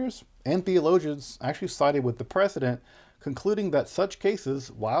canon lawyers and theologians actually sided with the precedent, concluding that such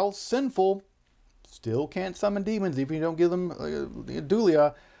cases, while sinful, still can't summon demons even if you don't give them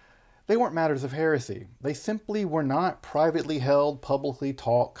dulia. They weren't matters of heresy. They simply were not privately held, publicly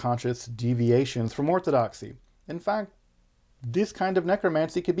taught, conscious deviations from orthodoxy. In fact, this kind of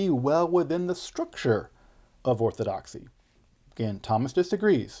necromancy could be well within the structure of orthodoxy. Again, Thomas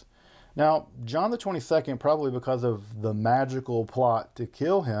disagrees. Now, John the 22nd, probably because of the magical plot to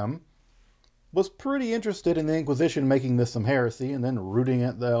kill him, was pretty interested in the Inquisition making this some heresy and then rooting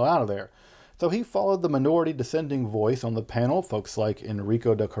it the hell out of there. So he followed the minority dissenting voice on the panel, folks like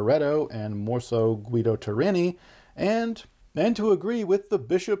Enrico da Corretto and more so Guido Turini, and to agree with the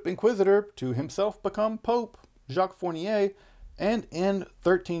Bishop Inquisitor to himself become Pope, Jacques Fournier, and in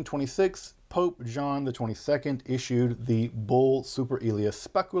 1326, Pope John the 22nd issued the bull Super Aelius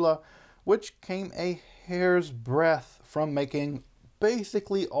Specula, which came a hair's breadth from making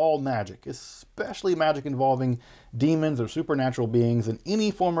basically all magic, especially magic involving demons or supernatural beings in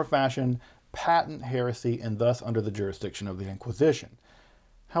any form or fashion, patent heresy and thus under the jurisdiction of the Inquisition.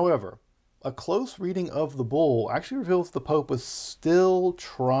 However, a close reading of the bull actually reveals the Pope was still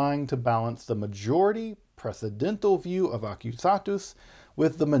trying to balance the majority precedental view of Accusatus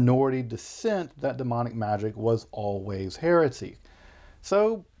with the minority dissent that demonic magic was always heresy.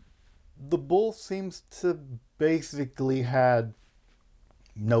 So the bull seems to basically had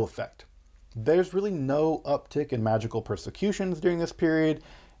no effect. There's really no uptick in magical persecutions during this period,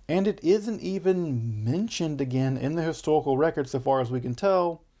 and it isn't even mentioned again in the historical record so far as we can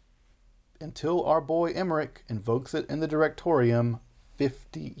tell, until our boy Eymerich invokes it in the Directorium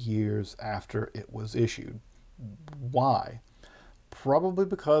 50 years after it was issued. Why? Probably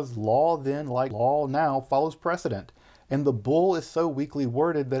because law then, like law now, follows precedent, and the bull is so weakly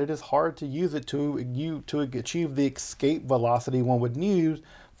worded that it is hard to use it to achieve the escape velocity one would need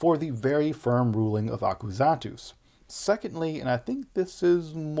for the very firm ruling of Accusatus. Secondly, and I think this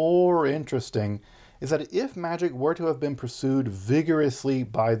is more interesting, is that if magic were to have been pursued vigorously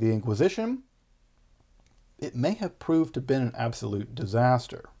by the Inquisition, it may have proved to have been an absolute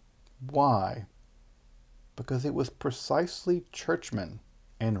disaster. Why? Because it was precisely churchmen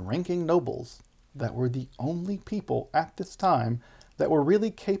and ranking nobles that were the only people at this time that were really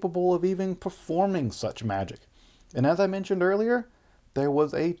capable of even performing such magic. And as I mentioned earlier, there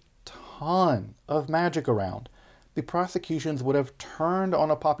was a ton of magic around. The prosecutions would have turned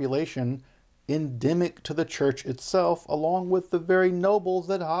on a population endemic to the church itself, along with the very nobles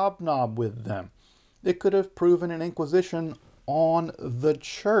that hobnob with them. It could have proven an inquisition on the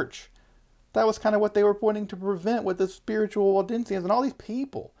church. That was kind of what they were pointing to prevent with the spiritual Audincians and all these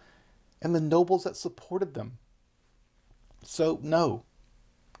people and the nobles that supported them. So no,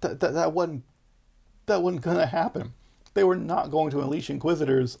 that wasn't going to happen. They were not going to unleash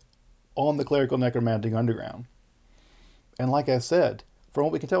inquisitors on the clerical necromantic underground. And like I said, from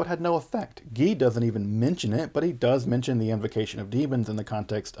what we can tell, it had no effect. Guy doesn't even mention it, but he does mention the invocation of demons in the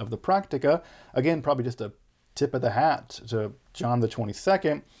context of the Practica. Again, probably just a tip of the hat to John the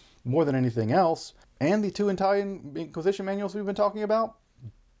 22nd, more than anything else. And the two Italian Inquisition manuals we've been talking about,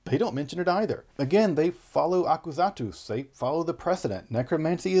 they don't mention it either. Again, they follow Accusatus. They follow the precedent.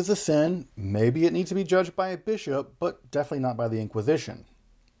 Necromancy is a sin. Maybe it needs to be judged by a bishop, but definitely not by the Inquisition.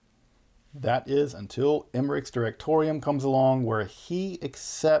 That is until Eymerich's Directorium comes along, where he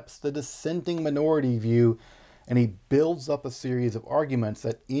accepts the dissenting minority view and he builds up a series of arguments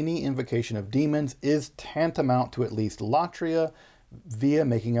that any invocation of demons is tantamount to at least latria via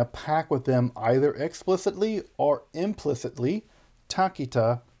making a pact with them either explicitly or implicitly,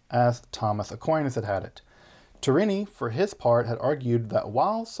 tacita, as Thomas Aquinas had it. Turini, for his part, had argued that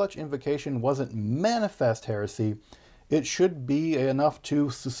while such invocation wasn't manifest heresy, it should be enough to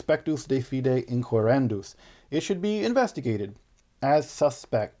suspectus de fide inquirendus. It should be investigated as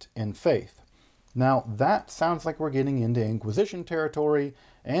suspect in faith. Now, that sounds like we're getting into Inquisition territory,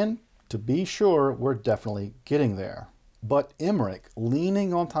 and to be sure, we're definitely getting there. But Eymerich,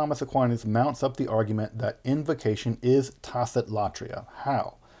 leaning on Thomas Aquinas, mounts up the argument that invocation is tacit latria.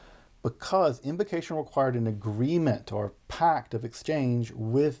 How? Because invocation required an agreement or pact of exchange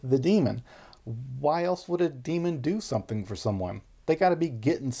with the demon. Why else would a demon do something for someone? They got to be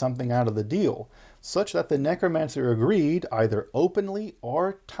getting something out of the deal, such that the necromancer agreed, either openly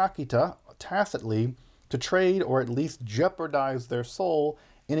or tacitly, to trade or at least jeopardize their soul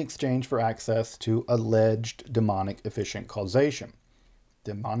in exchange for access to alleged demonic efficient causation.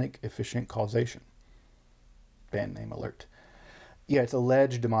 Demonic efficient causation. Band name alert. Yeah, it's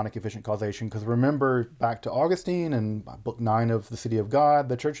alleged demonic efficient causation, because remember back to Augustine and Book 9 of the City of God,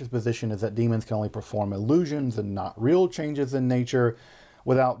 the Church's position is that demons can only perform illusions and not real changes in nature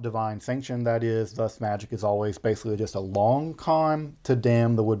without divine sanction, that is. Thus, magic is always basically just a long con to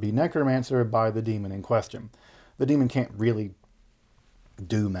damn the would-be necromancer by the demon in question. The demon can't really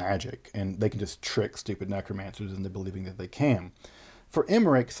do magic, and they can just trick stupid necromancers into believing that they can. For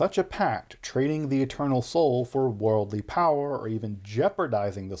Eymerich, such a pact, trading the eternal soul for worldly power or even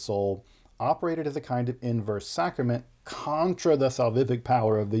jeopardizing the soul, operated as a kind of inverse sacrament contra the salvific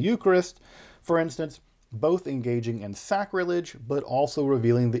power of the Eucharist, for instance, both engaging in sacrilege but also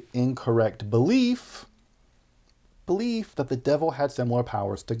revealing the incorrect belief that the devil had similar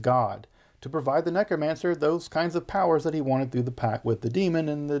powers to God, to provide the necromancer those kinds of powers that he wanted through the pact with the demon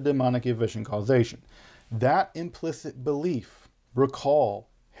and the demonic efficient causation. That implicit belief, recall,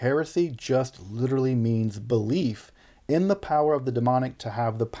 heresy just literally means belief in the power of the demonic to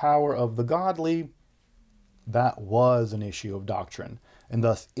have the power of the godly. That was an issue of doctrine, and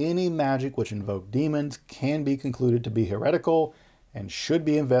thus any magic which invoked demons can be concluded to be heretical and should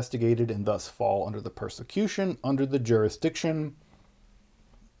be investigated and thus fall under the persecution, under the jurisdiction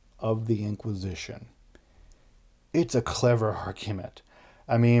of the Inquisition. It's a clever argument.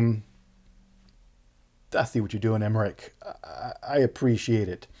 I mean, I see what you're doing, Eymerich. I appreciate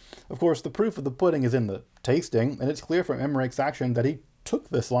it. Of course, the proof of the pudding is in the tasting, and it's clear from Eymerich's action that he took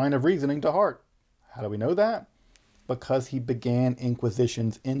this line of reasoning to heart. How do we know that? Because he began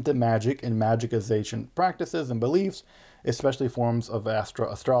inquisitions into magic and magicization practices and beliefs, especially forms of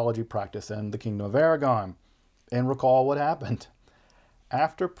astrology practice in the Kingdom of Aragon. And recall what happened.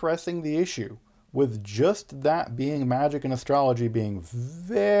 After pressing the issue, with just that being magic and astrology being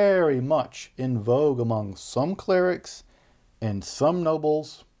very much in vogue among some clerics and some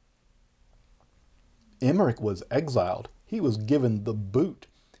nobles, Eymerich was exiled. He was given the boot.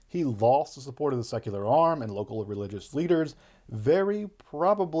 He lost the support of the secular arm and local religious leaders. Very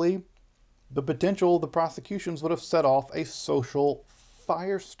probably, the potential of the prosecutions would have set off a social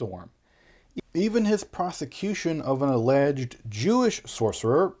firestorm. Even his prosecution of an alleged Jewish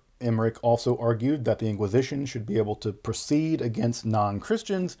sorcerer, Eymerich also argued that the Inquisition should be able to proceed against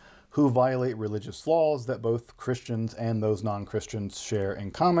non-Christians who violate religious laws that both Christians and those non-Christians share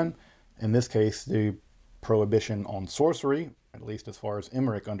in common. In this case, the prohibition on sorcery, at least as far as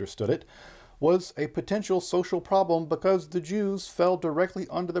Eymerich understood it, was a potential social problem because the Jews fell directly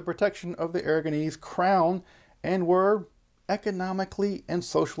under the protection of the Aragonese crown and were economically and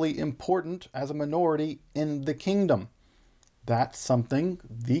socially important as a minority in the kingdom. That's something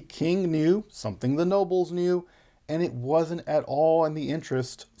the king knew, something the nobles knew, and it wasn't at all in the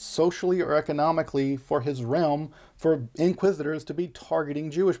interest, socially or economically, for his realm, for inquisitors to be targeting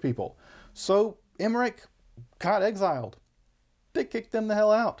Jewish people. So Eymerich got exiled. They kicked him the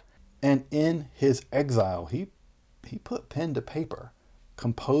hell out. And in his exile, he put pen to paper,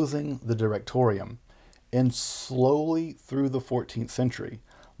 composing the Directorium, and slowly through the 14th century,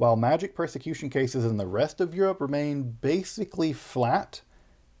 while magic persecution cases in the rest of Europe remained basically flat,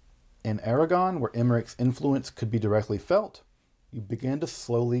 in Aragon, where Eymerich's influence could be directly felt, you began to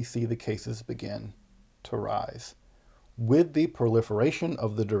slowly see the cases begin to rise. With the proliferation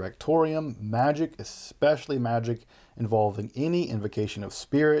of the Directorium, magic, especially magic involving any invocation of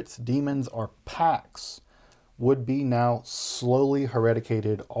spirits, demons, or pacts, would be now slowly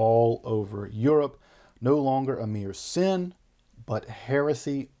eradicated all over Europe, no longer a mere sin, but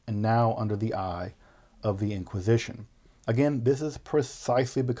heresy, and now under the eye of the Inquisition. Again, this is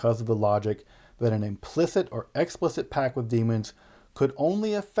precisely because of the logic that an implicit or explicit pact with demons could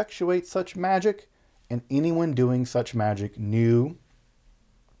only effectuate such magic, and anyone doing such magic knew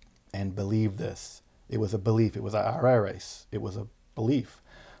and believed this. It was a belief. It was a horrifies. It was a belief.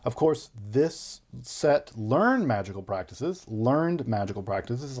 Of course, this set learned magical practices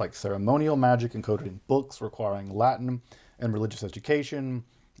like ceremonial magic encoded in books requiring Latin and religious education,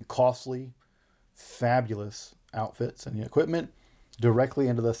 costly, fabulous outfits and equipment directly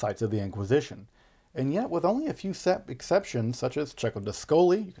into the sights of the Inquisition. And yet, with only a few exceptions, such as Cecco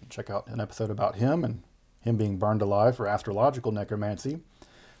d'Ascoli, you can check out an episode about him and him being burned alive for astrological necromancy,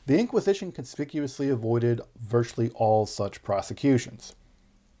 the Inquisition conspicuously avoided virtually all such prosecutions.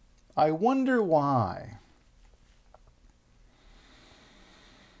 I wonder why.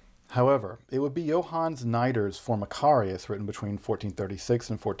 However, it would be Johann Schneider's Formicarius, written between 1436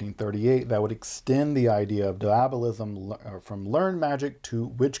 and 1438, that would extend the idea of diabolism from learned magic to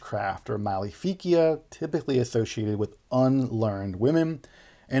witchcraft or maleficia, typically associated with unlearned women,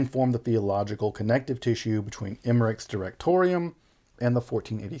 and form the theological connective tissue between Eymerich's Directorium and the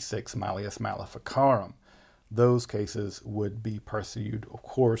 1486 Malleus Maleficarum. Those cases would be pursued, of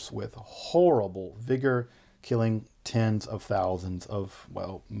course, with horrible vigor, killing tens of thousands of,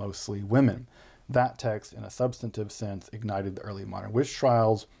 well, mostly women. That text, in a substantive sense, ignited the early modern witch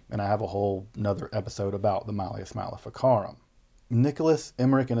trials, and I have a whole another episode about the Malleus Maleficarum. Nicholas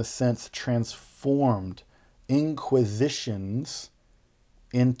Eymerich, in a sense, transformed inquisitions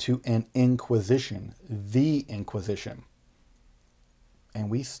into an inquisition, the Inquisition. And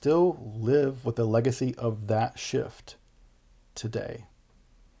we still live with the legacy of that shift today.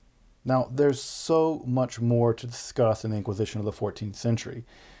 Now, there's so much more to discuss in the Inquisition of the 14th century,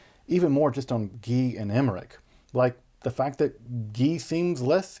 even more just on Guy and Eymerich, like the fact that Guy seems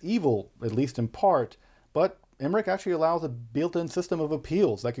less evil, at least in part, but Eymerich actually allows a built-in system of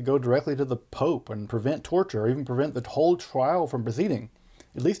appeals that could go directly to the Pope and prevent torture or even prevent the whole trial from proceeding.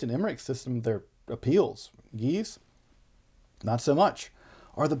 At least in Eymerich's system, they're appeals. Guy's, not so much.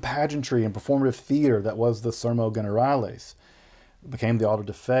 Or the pageantry and performative theater that was the Sermo Generales. It became the auto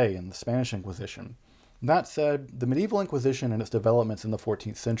de fe in the Spanish Inquisition. That said, the medieval Inquisition and its developments in the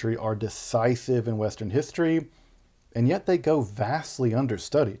 14th century are decisive in Western history, and yet they go vastly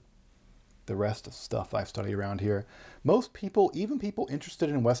understudied. The rest of stuff I study around here, most people, even people interested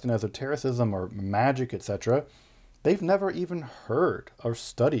in Western esotericism or magic, etc., they've never even heard or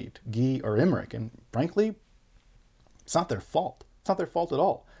studied Guy or Eymerich, and frankly, it's not their fault. It's not their fault at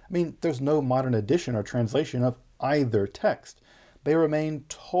all. I mean, there's no modern edition or translation of either text. They remain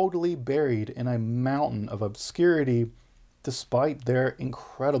totally buried in a mountain of obscurity despite their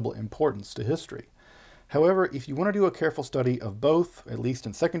incredible importance to history. However, if you want to do a careful study of both, at least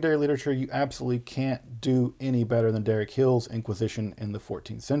in secondary literature, you absolutely can't do any better than Derek Hill's Inquisition in the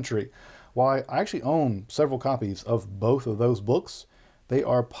 14th century. Why, I actually own several copies of both of those books. They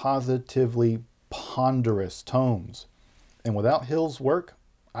are positively ponderous tomes. And without Hill's work,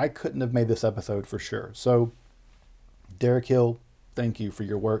 I couldn't have made this episode for sure. So, Derek Hill, thank you for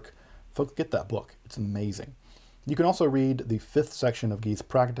your work. Folks, get that book. It's amazing. You can also read the 5th section of Guy's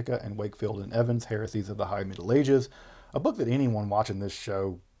Practica and Wakefield and Evans' Heresies of the High Middle Ages, a book that anyone watching this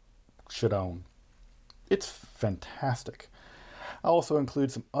show should own. It's fantastic. I'll also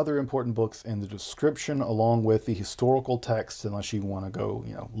include some other important books in the description along with the historical texts, unless you want to go,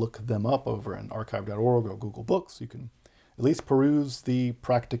 look them up over in archive.org or Google Books. You can at least peruse the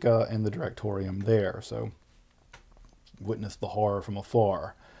Practica and the Directorium there, so witness the horror from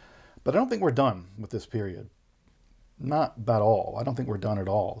afar. But I don't think we're done with this period. Not at all. I don't think we're done at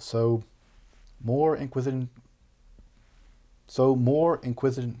all. So more Inquisition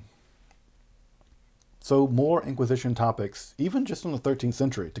topics, even just in the 13th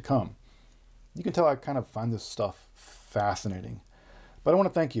century to come. You can tell I kind of find this stuff fascinating. But I want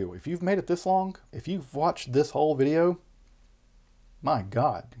to thank you. If you've made it this long, if you've watched this whole video, my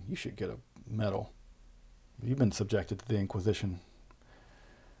God, you should get a medal. You've been subjected to the Inquisition.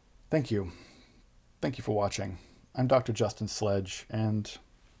 Thank you. Thank you for watching. I'm Dr. Justin Sledge, and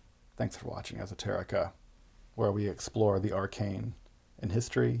thanks for watching Esoterica, where we explore the arcane in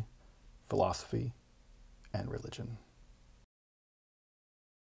history, philosophy, and religion.